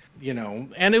 And,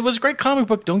 and it was a great comic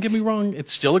book. Don't get me wrong.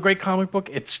 It's still a great comic book.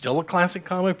 It's still a classic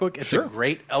comic book. It's a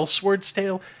great Elseworlds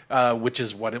tale, which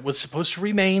is what it was supposed to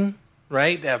remain.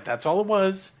 Right? That's all it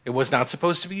was. It was not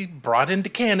supposed to be brought into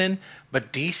canon,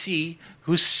 but DC,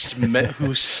 who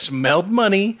smelled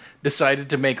money, decided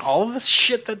to make all of the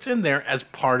shit that's in there as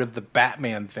part of the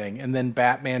Batman thing. And then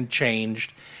Batman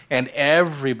changed, and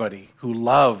everybody who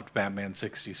loved Batman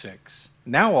 66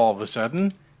 now all of a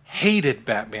sudden hated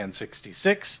Batman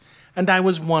 66. And I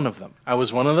was one of them. I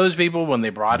was one of those people, when they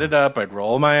brought it up, I'd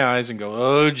roll my eyes and go,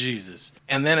 oh, Jesus.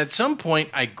 And then at some point,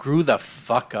 I grew the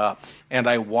fuck up. And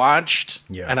I watched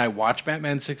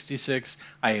Batman 66.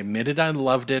 I admitted I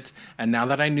loved it. And now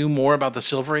that I knew more about the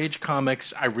Silver Age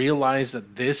comics, I realized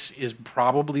that this is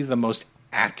probably the most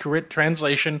accurate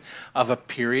translation of a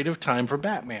period of time for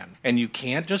Batman. And you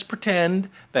can't just pretend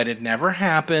that it never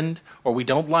happened or we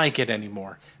don't like it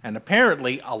anymore. And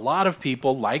apparently a lot of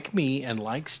people like me and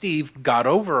like Steve got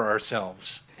over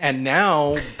ourselves. And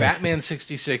now Batman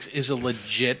 66 is a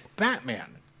legit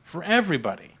Batman for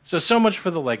everybody. So much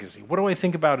for the legacy. What do I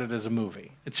think about it as a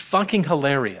movie? It's fucking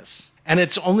hilarious. And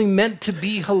it's only meant to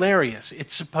be hilarious.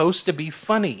 It's supposed to be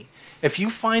funny. If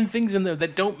you find things in there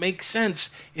that don't make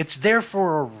sense, it's there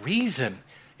for a reason.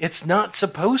 It's not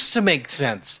supposed to make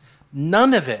sense.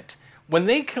 None of it. When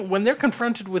they're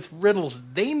confronted with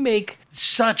riddles, they make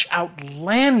such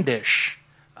outlandish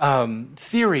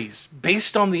theories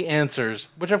based on the answers,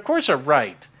 which of course are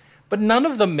right. But none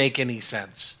of them make any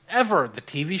sense. Ever. The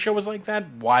TV show was like that.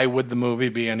 Why would the movie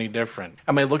be any different?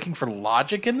 Am I looking for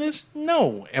logic in this?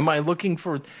 No. Am I looking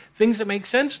for things that make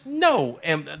sense? No.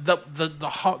 And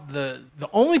the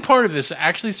only part of this that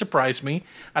actually surprised me,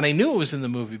 and I knew it was in the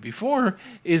movie before,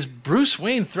 is Bruce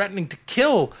Wayne threatening to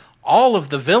kill all of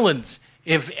the villains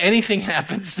if anything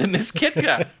happens to Miss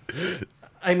Kitka.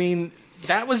 I mean,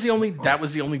 that was the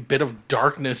only bit of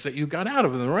darkness that you got out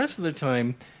of it. And the rest of the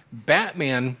time,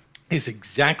 Batman is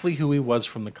exactly who he was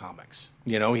from the comics.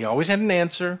 He always had an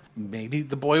answer. Maybe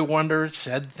the Boy Wonder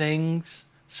said things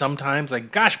sometimes like,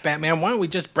 gosh, Batman, why don't we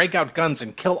just break out guns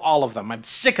and kill all of them? I'm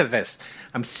sick of this.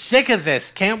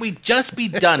 Can't we just be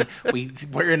done?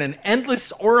 We're in an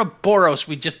endless Ouroboros.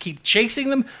 We just keep chasing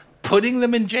them, putting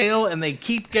them in jail, and they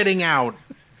keep getting out.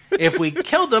 If we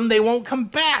kill them, they won't come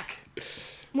back.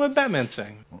 What Batman's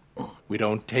saying? We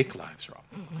don't take lives, Rob.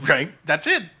 Right? That's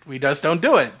it. We just don't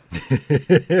do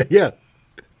it. Yeah.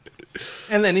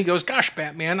 And then he goes, gosh,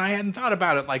 Batman, I hadn't thought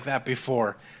about it like that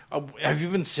before. Have you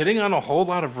been sitting on a whole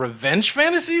lot of revenge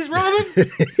fantasies,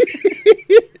 Robin?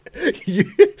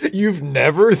 You've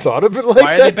never thought of it like that?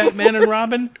 Why are they Batman and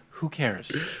Robin? Who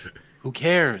cares?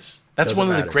 That's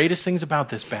one of the greatest things about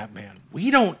this Batman.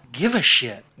 We don't give a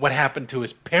shit what happened to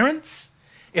his parents.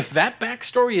 If that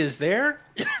backstory is there,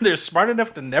 they're smart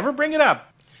enough to never bring it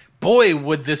up. Boy,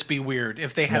 would this be weird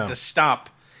if they had to stop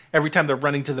every time they're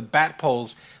running to the bat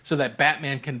poles so that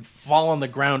Batman can fall on the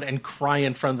ground and cry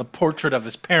in front of the portrait of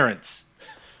his parents.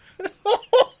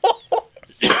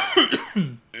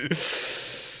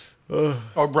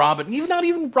 Or Robin. Not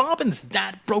even Robin's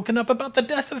that broken up about the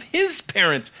death of his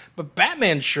parents. But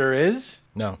Batman sure is.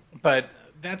 No. But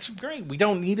that's great. We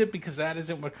don't need it because that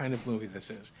isn't what kind of movie this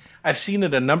is. I've seen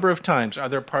it a number of times. Are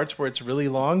there parts where it's really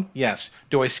long? Yes.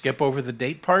 Do I skip over the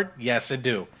date part? Yes, I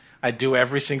do. I do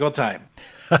every single time.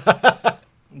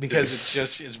 Because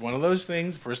it's one of those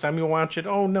things. First time you watch it,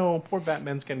 oh no, poor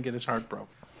Batman's going to get his heart broke.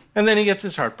 And then he gets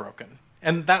his heart broken.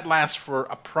 And that lasts for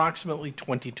approximately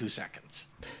 22 seconds.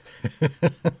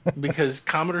 Because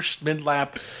Commodore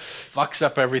Schmidlap fucks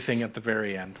up everything at the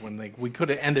very end. When we could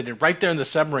have ended it right there in the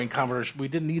submarine, Commodore. We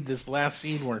didn't need this last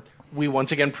scene where we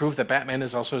once again proved that Batman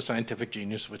is also a scientific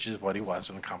genius, which is what he was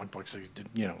in the comic books. He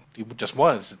just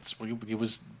was.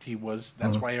 He was.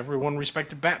 That's why everyone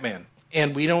respected Batman.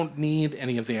 And we don't need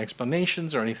any of the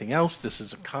explanations or anything else. This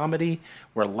is a comedy.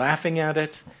 We're laughing at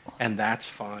it, and that's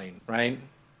fine, right?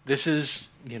 This is,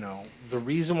 the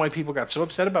reason why people got so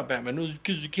upset about Batman was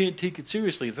because you can't take it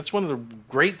seriously. That's one of the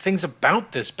great things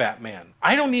about this Batman.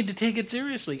 I don't need to take it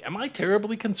seriously. Am I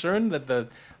terribly concerned that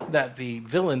the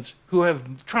villains who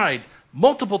have tried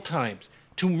multiple times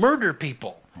to murder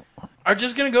people are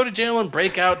just going to go to jail and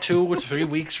break out 2 or 3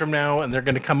 weeks from now, and they're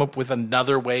going to come up with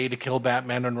another way to kill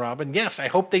Batman and Robin? Yes, I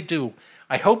hope they do.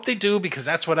 I hope they do because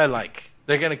that's what I like.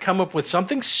 They're going to come up with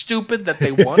something stupid that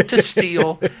they want to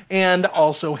steal and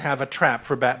also have a trap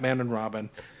for Batman and Robin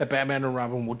that Batman and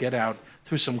Robin will get out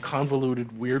through some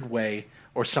convoluted, weird way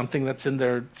or something that's in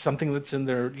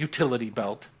their utility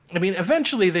belt. I mean,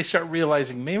 eventually they start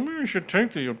realizing, maybe we should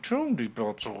take the utility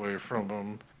belts away from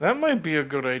them. That might be a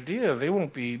good idea. They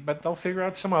won't be, but they'll figure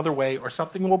out some other way, or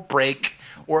something will break,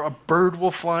 or a bird will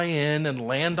fly in and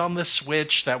land on the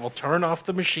switch that will turn off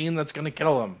the machine that's going to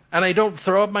kill them. And I don't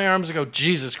throw up my arms and go,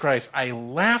 Jesus Christ. I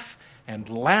laugh and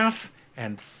laugh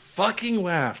and fucking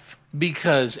laugh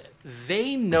because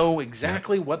they know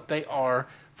exactly what they are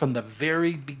from the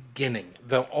very beginning.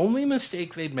 The only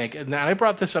mistake they'd make, and I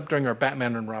brought this up during our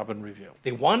Batman and Robin review,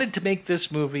 they wanted to make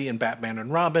this movie in Batman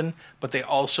and Robin, but they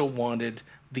also wanted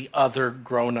the other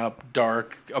grown-up,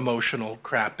 dark, emotional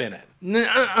crap in it.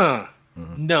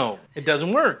 No, it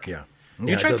doesn't work. Yeah.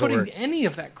 You try putting any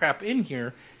of that crap in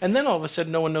here, and then all of a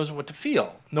sudden no one knows what to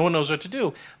feel. No one knows what to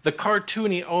do. The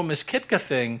cartoony, oh, Miss Kitka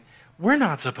thing, we're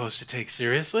not supposed to take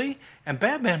seriously. And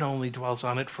Batman only dwells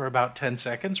on it for about 10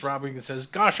 seconds. Robin says,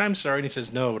 gosh, I'm sorry. And he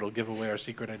says, no, it'll give away our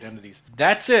secret identities.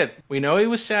 That's it. We know he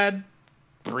was sad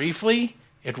briefly.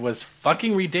 It was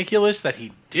fucking ridiculous that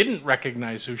he didn't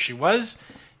recognize who she was,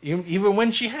 even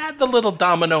when she had the little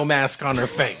domino mask on her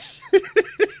face.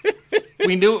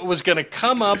 We knew it was going to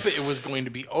come up. It was going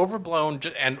to be overblown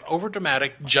and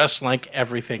overdramatic, just like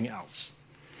everything else.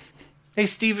 Hey,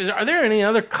 Steve, are there any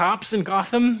other cops in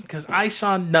Gotham? Because I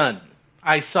saw none.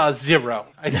 I saw zero.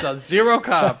 I saw zero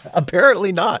cops.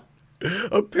 Apparently not.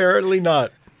 Apparently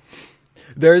not.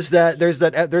 There's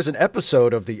an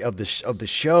episode of the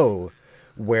show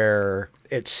where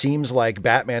it seems like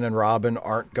Batman and Robin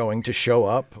aren't going to show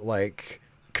up. Like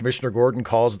Commissioner Gordon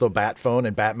calls the bat phone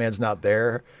and Batman's not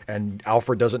there, and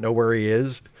Alfred doesn't know where he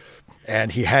is,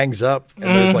 and he hangs up, and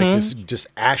there's like this just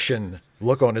ashen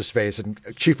look on his face, and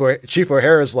Chief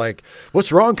O'Hara's like,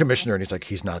 "What's wrong, Commissioner?" And he's like,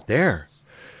 "He's not there."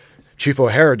 Chief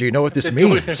O'Hara, do you know what this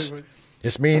means?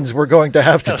 This means we're going to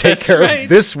have to take care of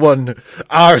this one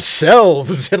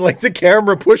ourselves. And like the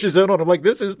camera pushes in on him like,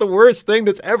 this is the worst thing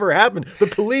that's ever happened. The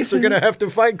police are going to have to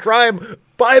fight crime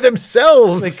by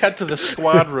themselves. They cut to the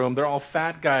squad room. They're all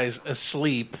fat guys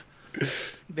asleep.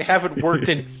 They haven't worked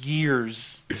in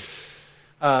years.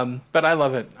 But I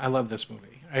love it. I love this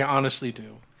movie. I honestly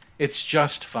do. It's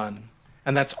just fun.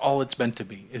 And that's all it's meant to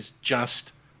be, is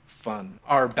just fun.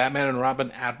 Are Batman and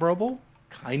Robin admirable?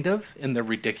 Kind of, in their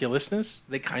ridiculousness.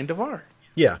 They kind of are.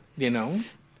 Yeah. You know?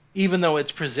 Even though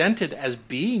it's presented as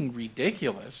being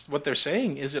ridiculous, what they're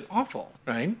saying isn't awful,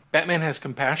 right? Batman has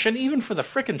compassion, even for the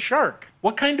frickin' shark.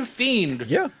 What kind of fiend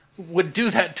would do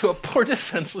that to a poor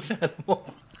defenseless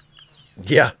animal?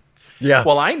 Yeah. Yeah.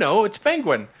 Well, I know. It's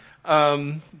Penguin.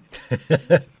 And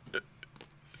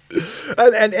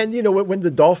you know, when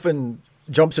the dolphin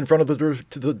jumps in front of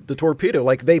the torpedo,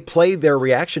 like they play their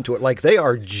reaction to it, like they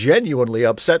are genuinely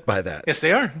upset by that. Yes,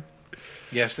 they are.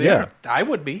 Yes, they are. I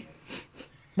would be.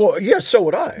 Well, yeah, so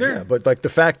would I. Yeah, but like the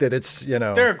fact that it's, you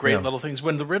know, there are great little things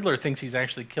when the Riddler thinks he's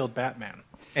actually killed Batman,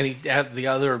 and the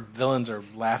other villains are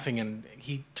laughing, and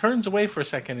he turns away for a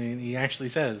second, and he actually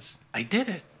says, "I did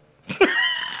it."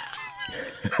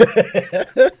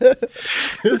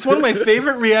 It's one of my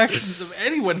favorite reactions of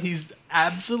anyone. He's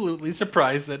absolutely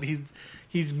surprised that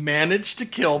he's managed to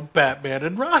kill Batman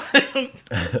and Robin.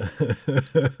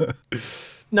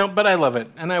 No, but I love it,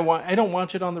 and I don't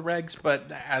watch it on the regs.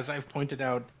 But as I've pointed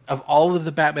out, of all of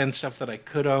the Batman stuff that I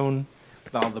could own,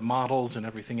 with all the models and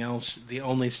everything else, the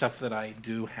only stuff that I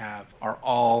do have are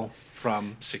all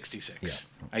from '66.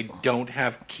 Yeah. I don't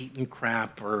have Keaton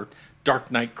crap or Dark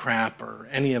Knight crap or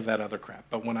any of that other crap.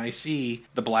 But when I see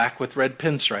the black with red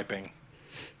pinstriping,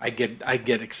 I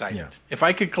get excited. Yeah. If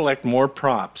I could collect more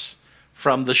props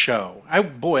from the show, I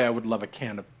would love a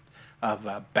can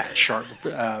of bat shark.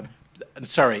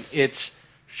 Sorry, it's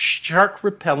shark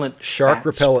repellent. Shark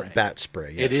repellent bat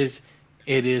spray. Yes.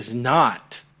 It is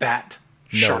not bat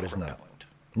shark repellent.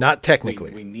 Not technically.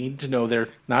 We need to know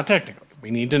not technically. We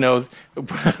need to know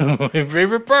my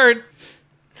favorite part.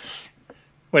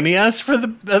 When he asked for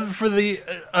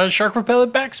the shark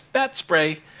repellent bat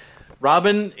spray,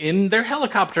 Robin in their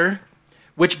helicopter,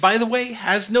 which by the way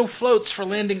has no floats for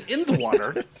landing in the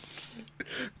water,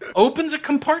 opens a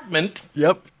compartment.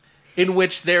 Yep. In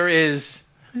which there is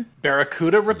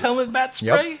barracuda repellent bat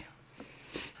spray. Yep.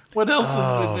 What else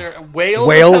is there?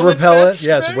 Whale repellent.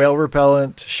 Yes, whale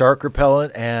repellent, shark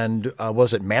repellent, and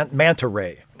was it manta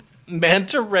ray?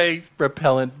 Manta ray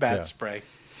repellent bat spray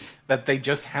that they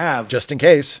just have just in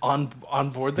case on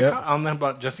board on the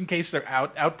boat, just in case they're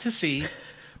out to sea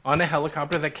on a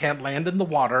helicopter that can't land in the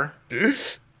water.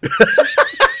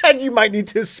 You might need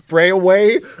to spray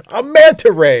away a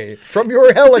manta ray from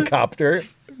your helicopter.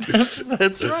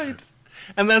 That's right.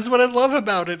 And that's what I love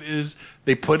about it is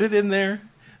they put it in there.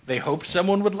 They hoped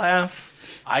someone would laugh.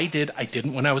 I did. I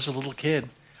didn't when I was a little kid.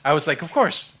 I was like, of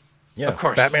course. Yeah, of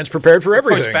course. Batman's prepared for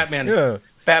everything. Of course,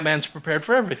 Batman's prepared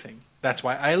for everything. That's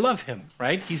why I love him,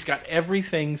 right? He's got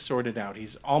everything sorted out.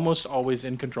 He's almost always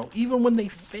in control, even when they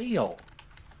fail,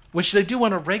 which they do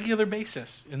on a regular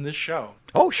basis in this show.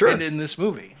 Oh, sure. And in this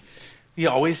movie.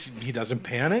 He doesn't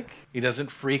panic. He doesn't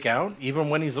freak out, even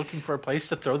when he's looking for a place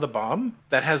to throw the bomb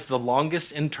that has the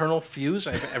longest internal fuse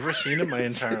I've ever seen in my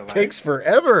entire life. It takes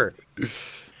forever.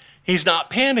 He's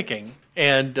not panicking,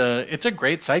 and it's a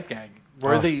great sight gag.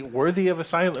 Worthy of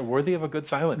a good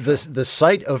silent film. The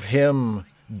sight of him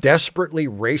desperately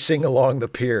racing along the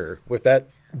pier with that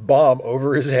bomb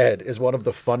over his head is one of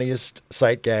the funniest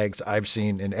sight gags I've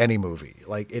seen in any movie.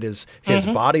 Like, it is his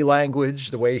body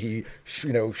language, the way he,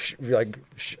 shoves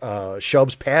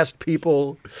past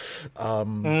people.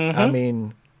 I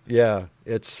mean, yeah,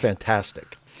 it's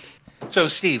fantastic. So,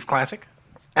 Steve, classic?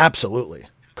 Absolutely.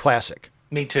 Classic.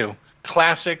 Me too.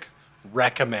 Classic,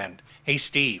 recommend. Hey,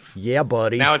 Steve. Yeah,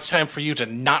 buddy. Now it's time for you to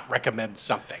not recommend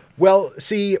something. Well,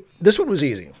 see, this one was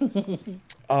easy.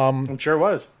 I'm sure it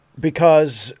was.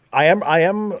 Because I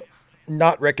am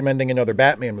not recommending another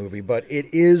Batman movie, but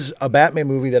it is a Batman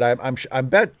movie that I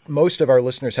bet most of our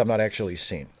listeners have not actually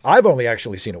seen. I've only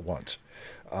actually seen it once.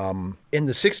 In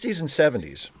the 60s and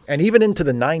 70s, and even into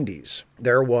the 90s,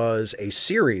 there was a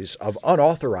series of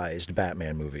unauthorized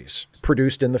Batman movies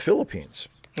produced in the Philippines.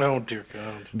 Oh, dear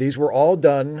God. These were all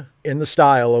done in the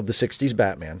style of the 60s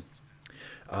Batman.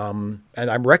 And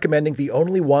I'm recommending the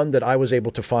only one that I was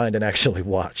able to find and actually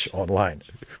watch online,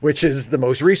 which is the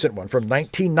most recent one from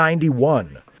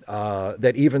 1991.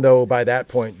 That even though by that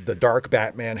point the dark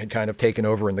Batman had kind of taken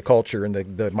over in the culture and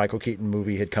the Michael Keaton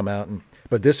movie had come out,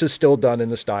 but this is still done in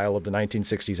the style of the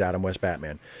 1960s Adam West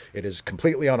Batman. It is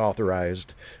completely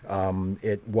unauthorized.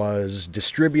 It was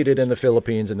distributed in the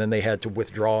Philippines, and then they had to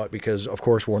withdraw it because, of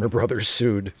course, Warner Brothers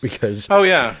sued because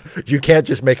you can't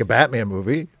just make a Batman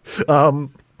movie.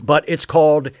 But it's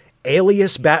called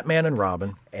Alias Batman and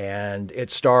Robin, and it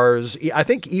stars, I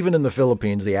think even in the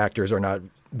Philippines, the actors are not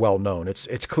well known.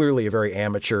 It's clearly a very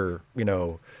amateur,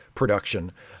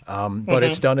 production. But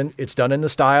it's done in the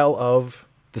style of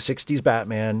the 60s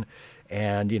Batman,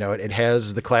 and it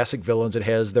has the classic villains. It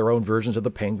has their own versions of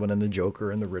the Penguin and the Joker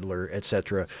and the Riddler,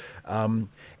 etc.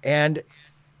 And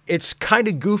it's kind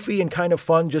of goofy and kind of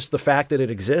fun, just the fact that it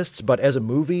exists. But as a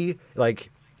movie,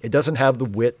 it doesn't have the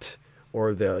wit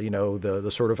or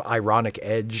the sort of ironic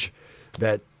edge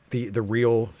that the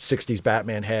real 60s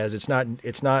Batman has.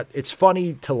 It's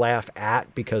funny to laugh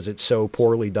at because it's so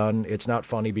poorly done. It's not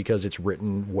funny because it's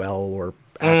written well or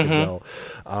acted well.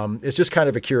 It's just kind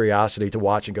of a curiosity to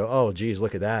watch and go, oh, geez,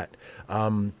 look at that.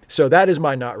 So that is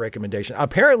my not recommendation.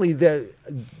 Apparently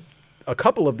a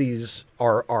couple of these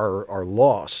are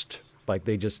lost. Like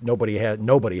nobody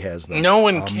has them. No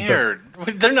one cared.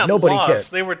 They're not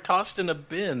lost. Cared. They were tossed in a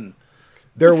bin.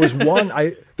 There was one.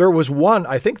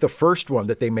 I think the first one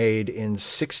that they made in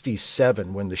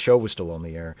 '67 when the show was still on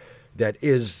the air. That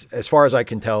is, as far as I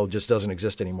can tell, just doesn't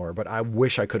exist anymore. But I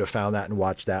wish I could have found that and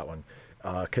watched that one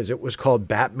because it was called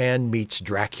Batman Meets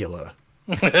Dracula.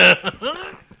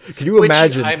 Can you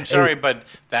imagine? I'm sorry, but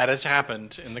that has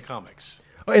happened in the comics.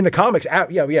 In the comics,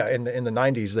 yeah. In the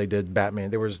 90s, they did Batman.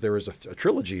 There was a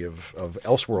trilogy of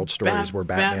Elseworld stories where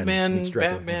Batman meets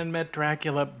Dracula. Batman met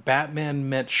Dracula. Batman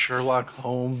met Sherlock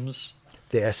Holmes.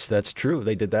 Yes, that's true.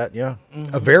 They did that, yeah.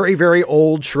 A very, very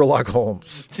old Sherlock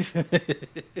Holmes.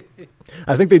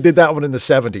 I think they did that one in the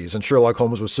 70s, and Sherlock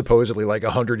Holmes was supposedly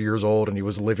 100 years old, and he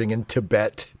was living in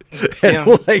Tibet.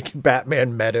 And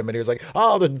Batman met him, and he was like,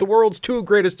 "Oh, the world's two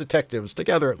greatest detectives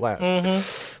together at last."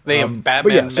 They have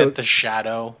Batman met the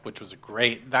Shadow, which was a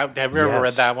great. Have you ever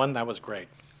read that one? That was great.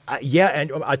 Yeah,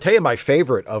 and I tell you, my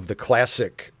favorite of the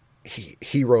classic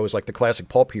heroes, like the classic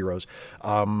pulp heroes,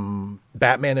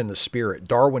 Batman and the Spirit.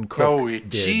 Darwin Cook. Oh,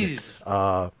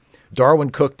 jeez. Darwin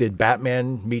Cook did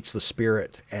Batman Meets the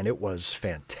Spirit, and it was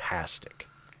fantastic.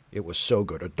 It was so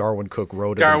good. Darwin Cook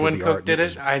wrote it. Darwin Cook did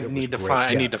it. I need to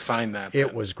find that.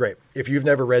 It was great. If you've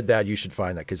never read that, you should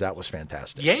find that because that was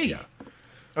fantastic. Yay! Yeah.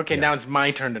 Okay, now it's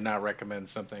my turn to not recommend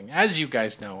something. As you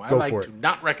guys know, I like to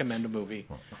not recommend a movie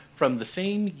from the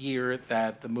same year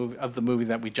that the movie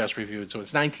that we just reviewed. So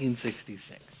it's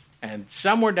 1966, and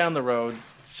somewhere down the road,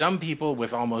 some people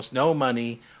with almost no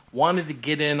money wanted to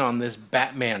get in on this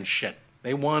Batman shit.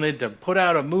 They wanted to put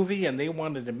out a movie, and they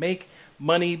wanted to make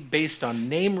money based on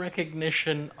name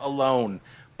recognition alone.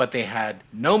 But they had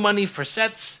no money for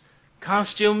sets,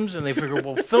 costumes, and they figure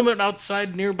we'll film it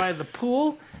outside nearby the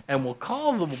pool, and we'll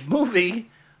call the movie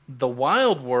The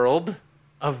Wild World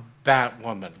of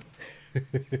Batwoman.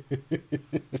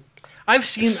 I've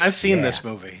seen this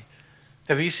movie.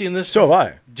 Have you seen this? So have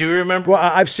I. Do you remember? Well,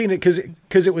 I've seen it because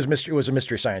it was a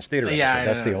Mystery Science Theater episode. Yeah,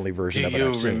 That's the only version of it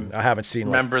I've seen. I haven't seen.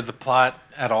 Remember the plot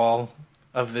at all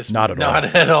of this? Not at all. Not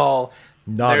at all.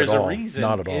 Not There's at all. a reason.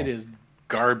 Not at all. It is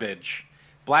garbage.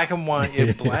 Black and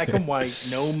white. Black and white.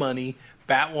 No money.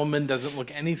 Batwoman doesn't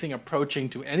look anything approaching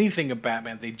to anything of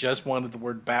Batman. They just wanted the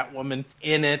word Batwoman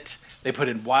in it. They put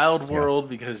in Wild World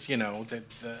because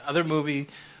the other movie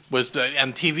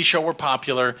and TV show were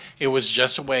popular. It was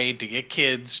just a way to get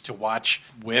kids to watch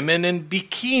women in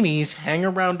bikinis hang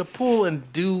around a pool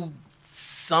and do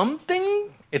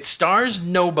something. It stars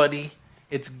nobody.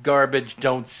 It's garbage.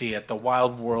 Don't see it. The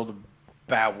Wild World of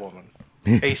Batwoman.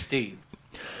 Hey, Steve.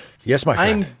 Yes, my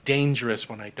friend. I'm dangerous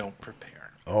when I don't prepare.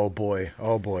 Oh boy.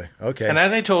 Okay. And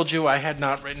as I told you, I had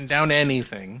not written down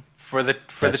anything for the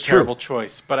That's terrible true.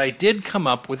 choice, but I did come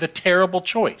up with a terrible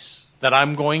choice that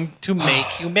I'm going to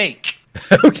make you make.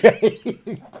 Okay.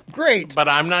 Great. But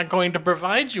I'm not going to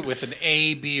provide you with an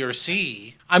A, B, or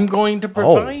C. I'm going to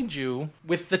provide you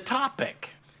with the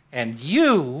topic. And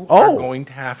you are going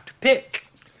to have to pick.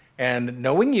 And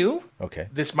knowing you,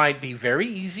 this might be very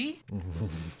easy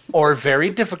or very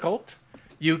difficult.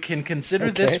 You can consider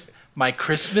this my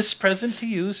Christmas present to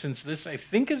you, since this, I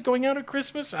think, is going out at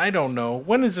Christmas. I don't know.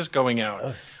 When is this going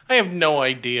out? I have no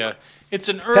idea. It's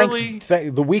an early...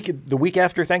 the week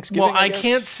after Thanksgiving, Well, I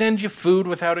can't send you food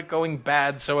without it going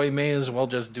bad, so I may as well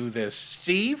just do this.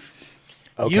 Steve,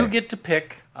 you get to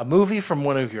pick a movie from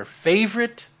one of your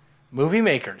favorite movie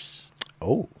makers.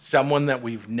 Oh. Someone that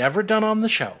we've never done on the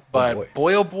show. But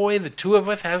boy, oh boy, the two of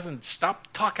us hasn't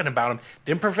stopped talking about him.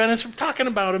 Didn't prevent us from talking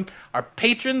about him. Our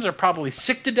patrons are probably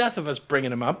sick to death of us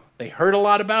bringing him up. They heard a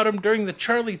lot about him during the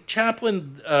Charlie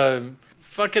Chaplin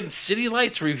fucking City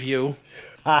Lights review.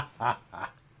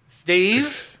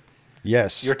 Steve?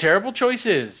 Yes. Your terrible choice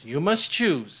is you must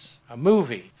choose a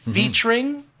movie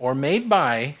featuring or made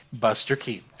by Buster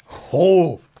Keaton.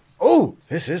 Oh,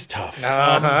 this is tough.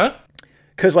 Uh-huh.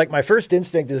 Because, my first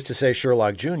instinct is to say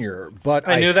Sherlock Jr., but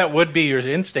I knew that would be your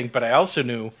instinct, but I also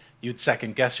knew you'd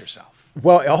second guess yourself.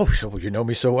 Well, you know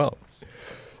me so well.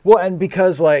 Well, and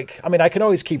because, I can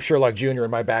always keep Sherlock Jr.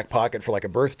 in my back pocket for, a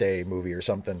birthday movie or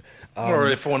something. Or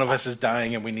if one of us is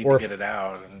dying and we need to get it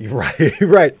out.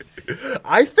 Right.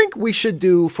 I think we should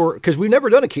do, because we've never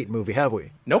done a Keaton movie, have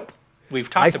we? Nope. We've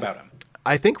talked about him.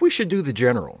 I think we should do The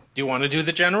General. Do you want to do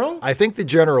The General? I think The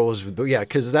General is,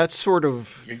 because that's sort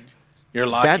of... You're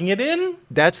locking it in?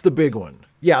 That's the big one.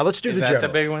 Yeah, let's do The General. Is that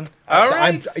the big one? All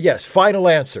right. Yes, final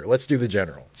answer. Let's do The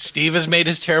General. Steve has made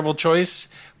his terrible choice.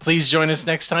 Please join us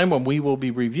next time when we will be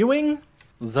reviewing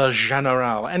The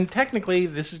General. And technically,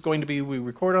 this is going to be, we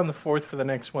record on the 4th for the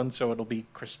next one, so it'll be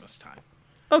Christmas time.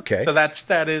 Okay. So that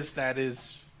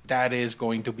is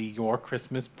going to be your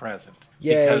Christmas present.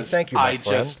 Yay, because thank you, my friend.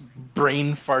 just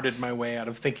brain farted my way out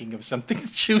of thinking of something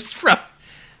to choose from.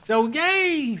 So,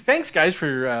 yay! Thanks, guys,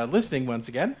 for listening once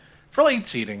again. For Late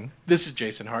Seating, this is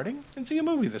Jason Harding, and see a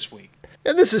movie this week.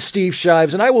 And this is Steve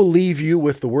Shives, and I will leave you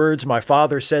with the words my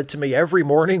father said to me every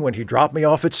morning when he dropped me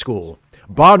off at school.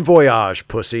 Bon voyage,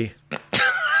 pussy.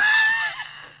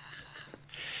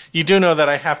 You do know that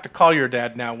I have to call your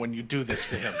dad now when you do this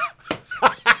to him.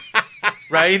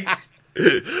 Right?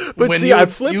 But when see, I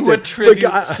flipped you it.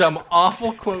 attribute some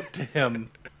awful quote to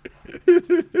him.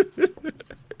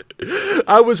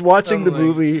 I was watching the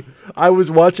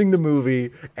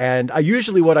movie, and I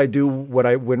usually what I do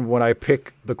when I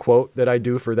pick the quote that I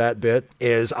do for that bit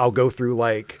is I'll go through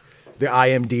the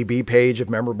IMDb page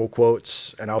of memorable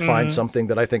quotes, and I'll find something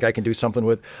that I think I can do something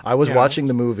with. I was watching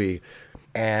the movie,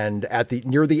 and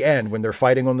near the end when they're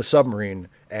fighting on the submarine,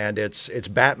 and it's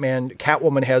Batman.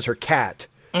 Catwoman has her cat.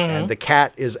 And the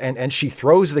cat is, and she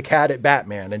throws the cat at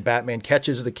Batman, and Batman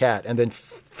catches the cat, and then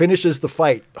finishes the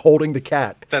fight holding the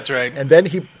cat. That's right. And then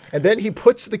he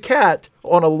puts the cat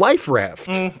on a life raft.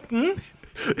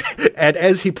 And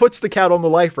as he puts the cat on the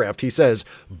life raft, he says,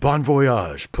 "Bon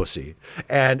voyage, pussy."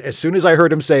 And as soon as I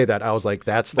heard him say that, I was like,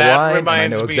 "That's the line." And I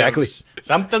know exactly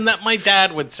something that my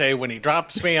dad would say when he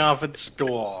drops me off at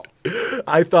school.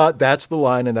 I thought that's the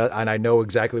line, and I know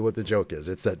exactly what the joke is.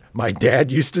 It's that my dad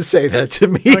used to say that to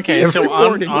me. Okay, so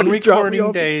on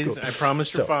recording days, I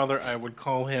promised your So- father I would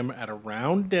call him at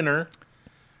around dinner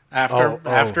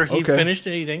after he okay. finished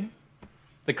eating.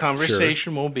 The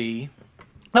conversation will be,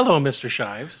 "Hello, Mr.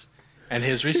 Shives," and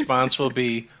his response will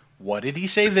be, "What did he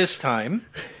say this time?"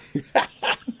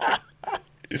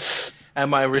 And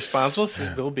my response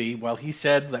will be, "Well, he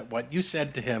said that what you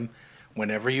said to him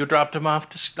whenever you dropped him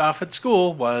off at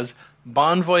school was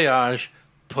bon voyage,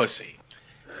 pussy.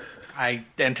 I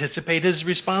anticipate his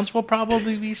response will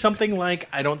probably be something like,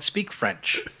 I don't speak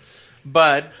French.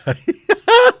 But I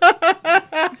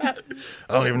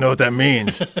don't even know what that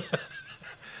means.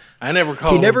 I never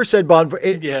called He him. never said bon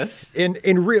voyage. Yes. In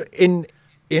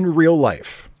real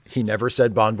life, he never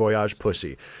said bon voyage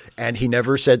pussy. And he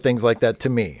never said things like that to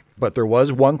me. But there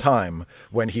was one time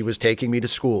when he was taking me to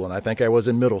school, and I think I was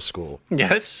in middle school.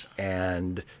 Yes.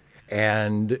 And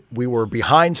we were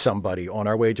behind somebody on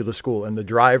our way to the school, and the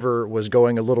driver was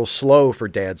going a little slow for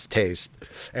Dad's taste.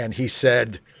 And he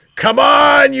said, "Come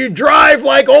on, you drive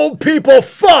like old people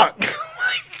fuck." Oh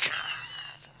my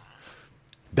God.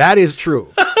 That is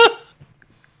true.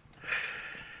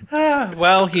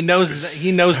 Well, he knows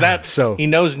that. So- he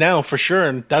knows now for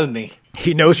sure, doesn't he?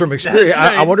 He knows from experience.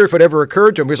 That's right. I wonder if it ever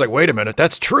occurred to him. He's like, wait a minute,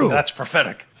 that's true. That's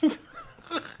prophetic.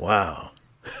 Wow.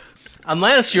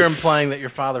 Unless you're implying that your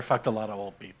father fucked a lot of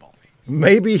old people.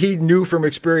 Maybe he knew from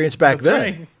experience back That's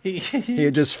then. right. He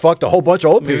had just fucked a whole bunch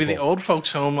of old Maybe people. the old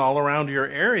folks home all around your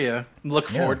area look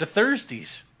forward to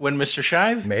Thursdays when Mr.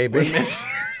 Shives. Maybe. When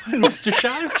Mr.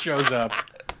 Shives shows up.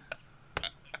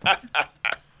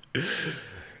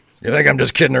 You think I'm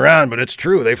just kidding around, but it's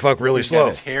true. They fuck really He's got slow.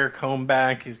 his hair combed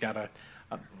back. He's got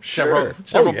Sure.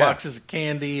 several Oh, yeah. boxes of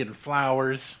candy and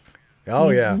flowers. Oh,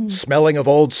 yeah. Smelling of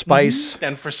Old Spice.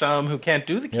 And for some who can't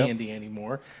do the candy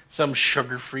anymore, some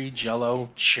sugar-free Jell-O,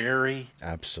 cherry,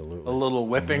 Absolutely. a little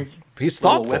whipping. He's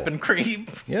little thoughtful. whipping cream.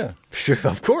 Yeah, sure,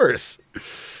 of course.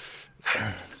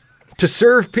 To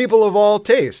serve people of all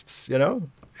tastes, you know?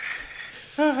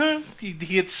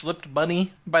 He had slipped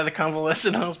Bunny by the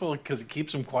convalescent hospital because it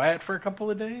keeps him quiet for a couple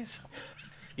of days.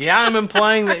 Yeah, I'm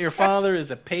implying that your father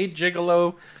is a paid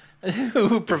gigolo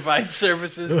who provides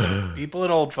services to people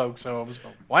in old folks' homes.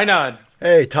 But why not?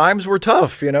 Hey, times were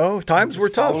tough, you know? Times were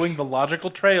Just tough. following the logical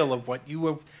trail of what you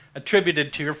have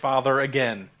attributed to your father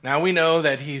again. Now we know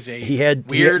that he's a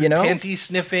weird,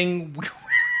 panty-sniffing...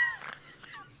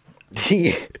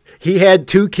 He had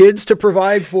 2 kids to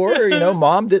provide for. You know,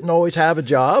 Mom didn't always have a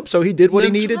job, so he did what he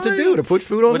That's needed to right. do to put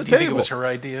food on What the do you think table. it was her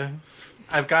idea?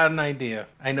 I've got an idea.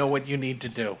 I know what you need to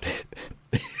do.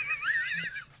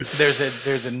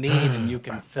 There's a need, and you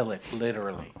can fill it.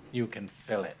 Literally, you can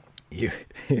fill it.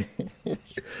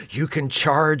 You can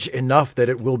charge enough that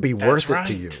it will be That's worth right.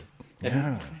 it to you.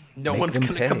 And no Make one's them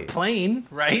going to pay. complain,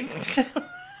 right?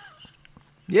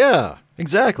 Yeah,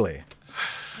 exactly.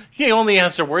 He only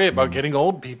has to worry about getting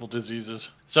old people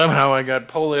diseases. Somehow I got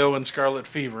polio and scarlet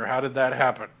fever. How did that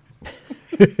happen?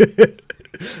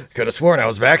 Could have sworn I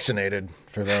was vaccinated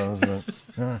for those.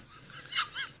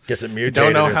 Guess it mutated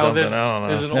Don't know or how something. this I don't know.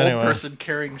 there's an Anyway. old person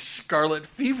carrying scarlet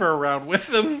fever around with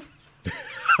them.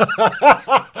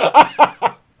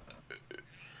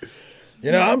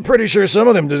 You know, I'm pretty sure some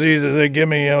of them diseases they give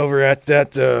me over at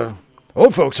that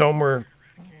old folks' home were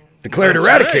declared That's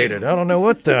eradicated. right. I don't know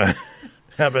what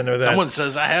happened to that. Someone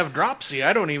says I have dropsy.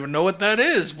 I don't even know what that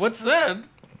is. What's that?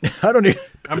 I don't even.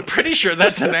 I'm pretty sure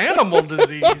that's an animal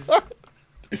disease.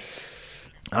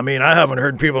 I mean, I haven't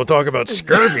heard people talk about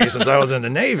scurvy since I was in the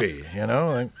Navy. You know,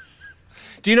 like,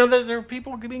 Do you know that there are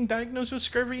people being diagnosed with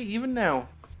scurvy even now?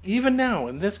 Even now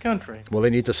in this country. well, they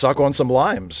need to suck on some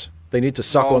limes. They need to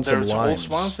suck on some There's whole limes.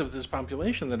 swaths of this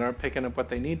population that aren't picking up what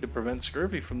they need to prevent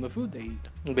scurvy from the food they eat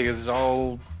because it's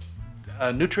all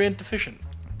nutrient deficient.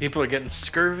 People are getting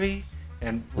scurvy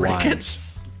and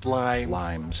rickets,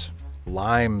 limes.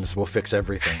 Limes will fix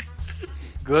everything.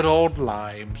 Good old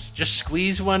limes. Just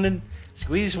squeeze one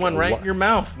right in your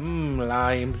mouth.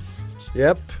 Limes.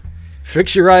 Yep.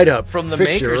 Fix you right up. From the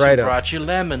Fix you makers right who up. brought you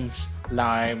lemons.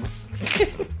 Limes.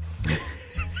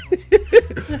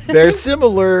 They're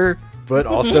similar, but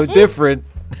also different.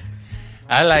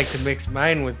 I like to mix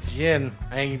mine with gin.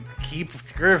 I keep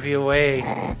scurvy away.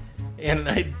 And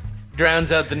it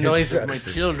drowns out the noise of my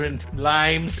children.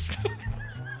 Limes.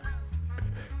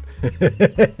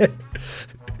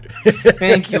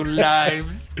 Thank you,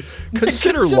 limes.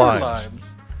 Consider limes.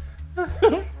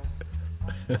 limes.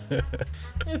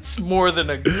 It's more than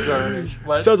a garnish.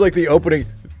 What? Sounds like the opening.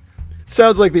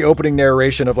 Sounds like the opening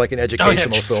narration of like an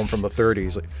educational yeah. film from the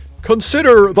 30s. Like,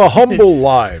 consider the humble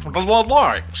lime. The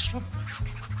limes.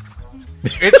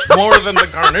 It's more than the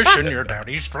garnish in your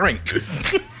daddy's drink.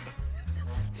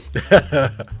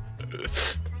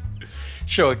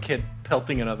 Show a kid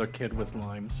pelting another kid with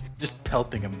limes. Just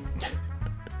pelting him.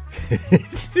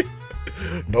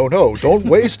 No, don't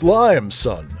waste lime,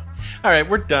 son. All right,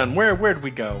 we're done. Where'd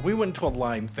we go? We went to a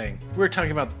lime thing. We were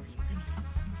talking about.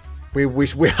 We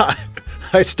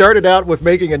I started out with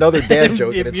making another dad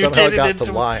joke, and it somehow mutated got into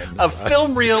to limes. a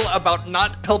film reel about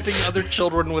not pelting other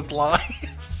children with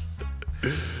limes.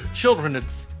 Children,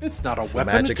 it's not a It's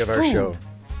weapon. the magic it's of our food. show.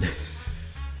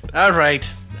 All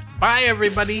right. Bye,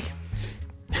 everybody.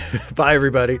 Bye,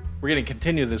 everybody. We're going to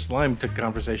continue this lime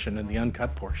conversation in the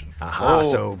uncut portion. Aha,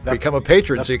 so become a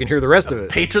patron so you can hear the rest of it.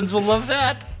 Patrons will love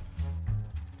that.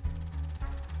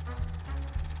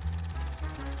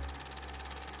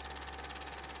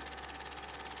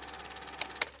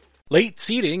 Late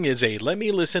Seating is a Let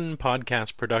Me Listen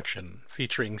podcast production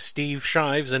featuring Steve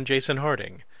Shives and Jason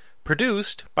Harding.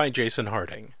 Produced by Jason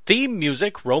Harding. Theme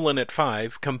music, Rollin' at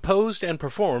 5, composed and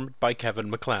performed by Kevin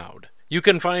MacLeod. You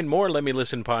can find more Let Me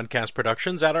Listen podcast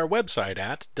productions at our website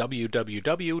at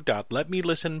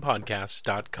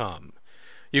www.letmelistenpodcast.com.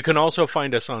 You can also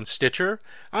find us on Stitcher,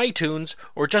 iTunes,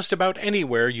 or just about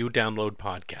anywhere you download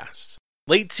podcasts.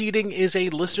 Late Seating is a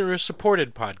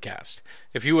listener-supported podcast.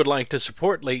 If you would like to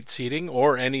support Late Seating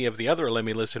or any of the other Let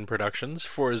Me Listen productions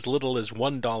for as little as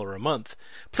 $1 a month,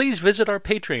 please visit our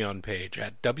Patreon page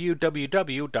at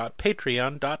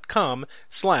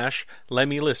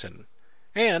www.patreon.com/LetMeListen.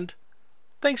 And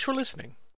thanks for listening.